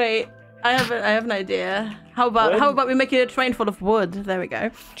 Wait, I have an idea. How about we make it a train full of wood? There we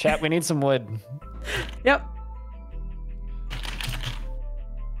go. Chat, we need some wood. Yep.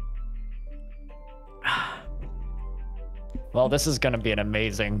 Well, this is going to be an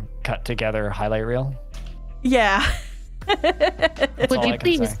amazing cut together highlight reel. Yeah. That's Would all you I can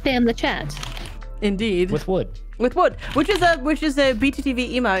please say. spam the chat? Indeed. With wood. With wood, which is a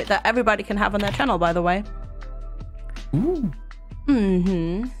BTTV emote that everybody can have on their channel, by the way. Ooh.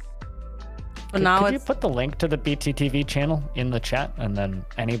 But now Could you it's put the link to the BTTV channel in the chat, and then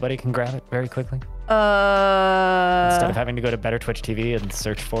anybody can grab it very quickly instead of having to go to Better Twitch TV and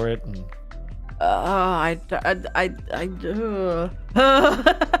search for it? And... I do.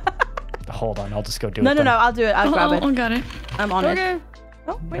 Hold on, I'll just go do No, it. then. I'll do it. I'll grab it. I got it. I'm on Okay. it.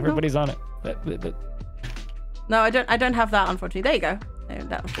 Oh, wait, Everybody's on it. no, I don't have that, unfortunately. There you go. There,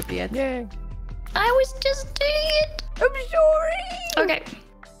 that should be it. Yay. I was just doing it. I'm sorry. Okay.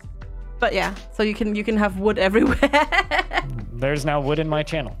 But yeah, so you can have wood everywhere. There's now wood in my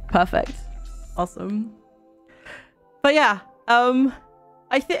channel. Perfect. Awesome. But yeah,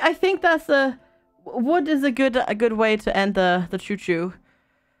 I think that's wood is a good way to end the choo-choo.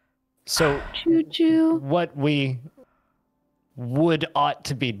 So Choo choo. what we ought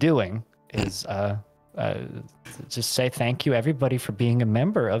to be doing is just say thank you everybody for being a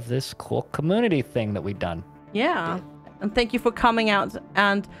member of this cool community thing that we've done. Yeah. And thank you for coming out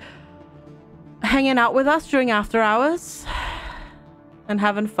and hanging out with us during after hours and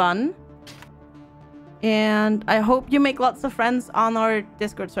having fun. And I hope you make lots of friends on our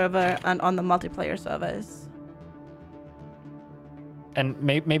Discord server and on the multiplayer servers. And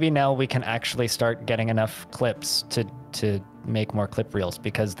maybe now we can actually start getting enough clips to make more clip reels,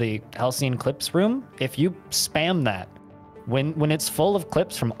 because the Halcyon clips room, if you spam that, when it's full of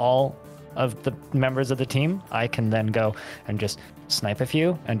clips from all of the members of the team, I can then go and just snipe a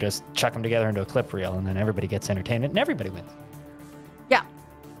few and just chuck them together into a clip reel, and then everybody gets entertainment and everybody wins. Yeah,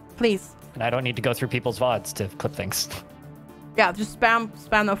 please. And I don't need to go through people's VODs to clip things. Yeah, just spam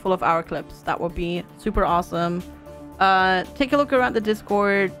them full of our clips. That would be super awesome. Take a look around the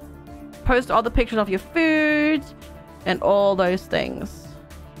Discord. Post all the pictures of your food and all those things.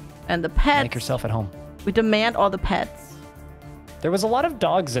 And the pets. Make yourself at home. We demand all the pets. There was a lot of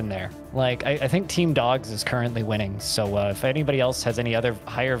dogs in there. Like, I think Team Dogs is currently winning. So if anybody else has any other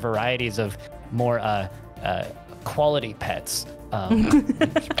higher varieties of more quality pets,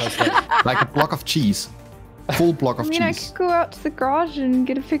 post that. Like a block of cheese. Full block of I mean, I cheese. could go out to the garage and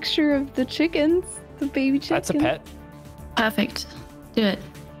get a picture of the chickens, the baby chickens. That's a pet. Perfect. Do it.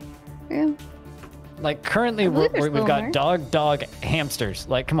 Yeah. Like, currently believe they're we've still got in there. dog, hamsters.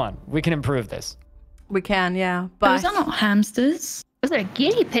 Like, come on, we can improve this. We can, yeah. Those But are not hamsters. Those are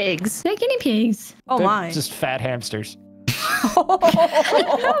guinea pigs. They're guinea pigs. oh They're my. just fat hamsters. Oh.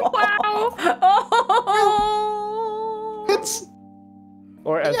 It's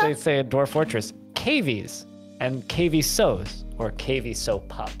Or as they say in Dwarf Fortress, cavies and cavisos, or caviso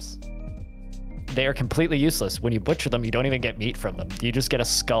pups. They are completely useless. When you butcher them, you don't even get meat from them. You just get a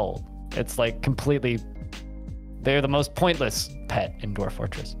skull. It's like completely They're the most pointless pet in Dwarf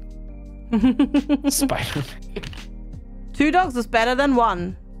Fortress. Spider. 2 dogs is better than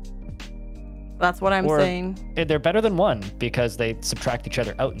 1. That's what I'm saying. They're better than 1 because they subtract each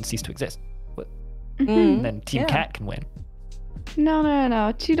other out and cease to exist. And then Team Cat can win.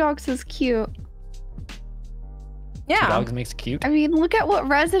 No. 2 dogs is cute. Yeah. 2 dogs makes it cute. I mean, look at what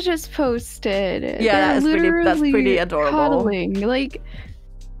Reza just posted. Yeah, that's pretty adorable. Cuddling. Like,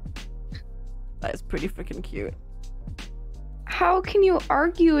 that is pretty freaking cute. How can you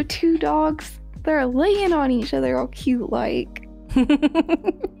argue with 2 dogs? They're laying on each other all cute like.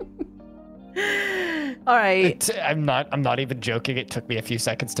 All right. I'm not even joking. It took me a few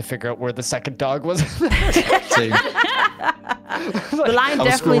seconds to figure out where the second dog was. Same. The line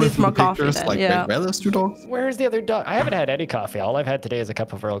definitely needs more coffee. Then. Like, yeah. where there's 2 dogs? Where's the other dog? I haven't had any coffee. All I've had today is a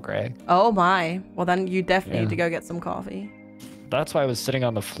cup of Earl Grey. Oh my. Well, then you definitely need to go get some coffee. That's why I was sitting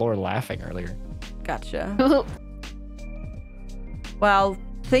on the floor laughing earlier. Gotcha. Well,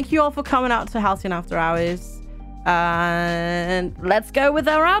 thank you all for coming out to HALCYON After Hours. And let's go with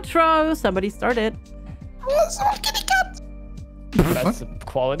our outro. Somebody started. That's a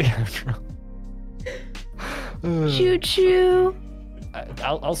quality outro. Choo choo.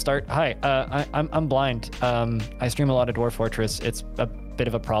 I'll start. Hi, I'm blind. I stream a lot of Dwarf Fortress. It's a bit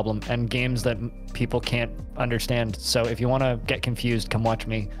of a problem, and games that people can't understand. So if you want to get confused, come watch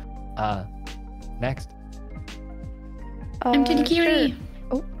me. Next. I'm Tidikiri. Sure.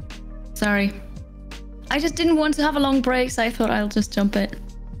 Oh, sorry. I just didn't want to have a long break, so I thought I'll just jump it.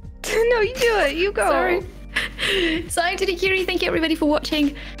 no, you do it. You go. Sorry. So I'm Tidikiri. Thank you everybody for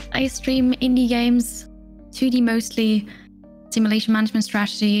watching. I stream indie games, 2D mostly, simulation management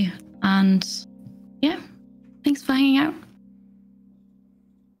strategy, and yeah, thanks for hanging out.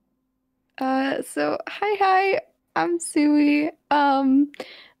 So hi, I'm Suwey.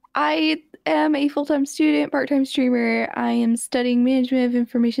 I am a full-time student, part-time streamer. I am studying management of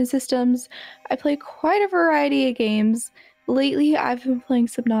information systems. I play quite a variety of games. Lately, I've been playing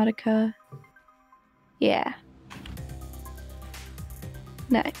Subnautica. Yeah.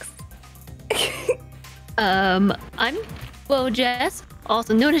 Next. I'm Jess,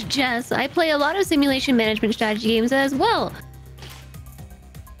 also known as Jess. I play a lot of simulation management strategy games as well.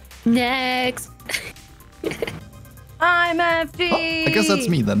 Next. I'm FG. Oh, I guess that's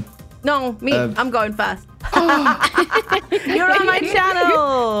me then. No, me. I'm going fast. You're on my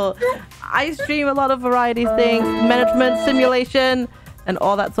channel. I stream a lot of variety of things, management, simulation, and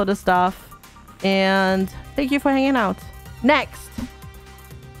all that sort of stuff. And thank you for hanging out. Next.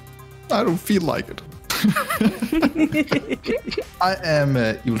 I don't feel like it. I am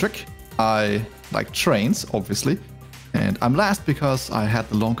Eviltrick. I like trains, obviously. And I'm last because I had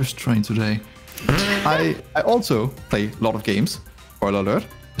the longest train today. I also play a lot of games. Spoiler alert,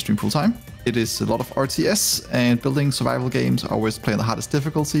 I stream full time. It is a lot of RTS and building survival games. I always play on the hardest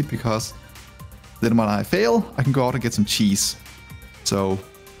difficulty because then when I fail, I can go out and get some cheese. So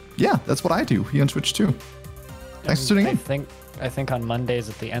yeah, that's what I do here on Twitch too. Thanks for tuning in. I think on Mondays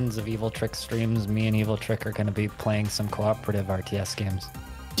at the ends of Eviltrick streams, me and Eviltrick are going to be playing some cooperative RTS games.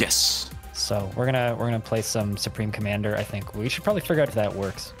 Yes. So we're gonna play some Supreme Commander. I think we should probably figure out if that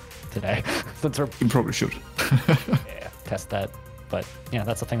works today. Since we're You probably should. yeah, test that. But yeah,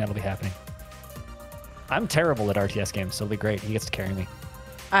 that's the thing that'll be happening. I'm terrible at RTS games, so it'll be great. He gets to carry me.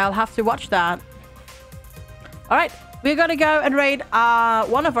 I'll have to watch that. All right, we're gonna go and raid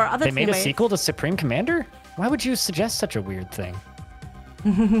one of our other They made teammates. a sequel to Supreme Commander? Why would you suggest such a weird thing?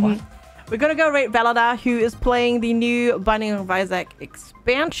 What? We're gonna go rate Velada, who is playing the new Binding of Isaac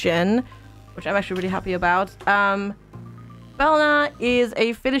expansion, which I'm actually really happy about. Velada is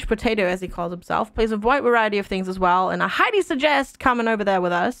a Finnish potato, as he calls himself. Plays a wide variety of things as well, and I highly suggest coming over there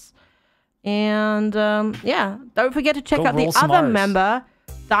with us. And yeah, don't forget to check Go out the roll some other Rs. member,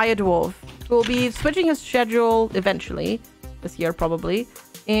 Diadwarf, who will be switching his schedule eventually, this year probably.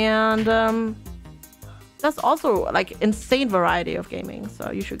 And that's also like insane variety of gaming,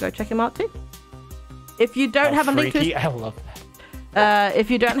 so you should go check him out too. If you don't have a link to his, I love that. if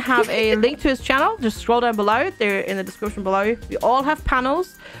you don't have a link to his channel, just scroll down below. They're in the description below. We all have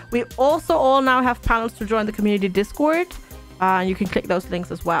panels. We also all now have panels to join the community Discord. You can click those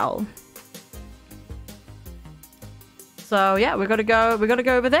links as well. So yeah, we're gonna go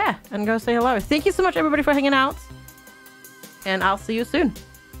over there and go say hello. Thank you so much everybody for hanging out. And I'll see you soon.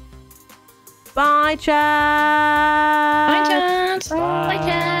 Bye, chat. Bye, chat. Bye,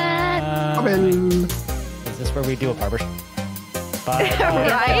 chat. Is this where we do a barber? Bye.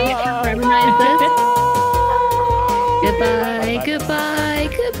 Right? Harmonize this. Goodbye, goodbye,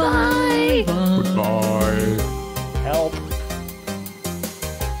 goodbye. Goodbye. Help.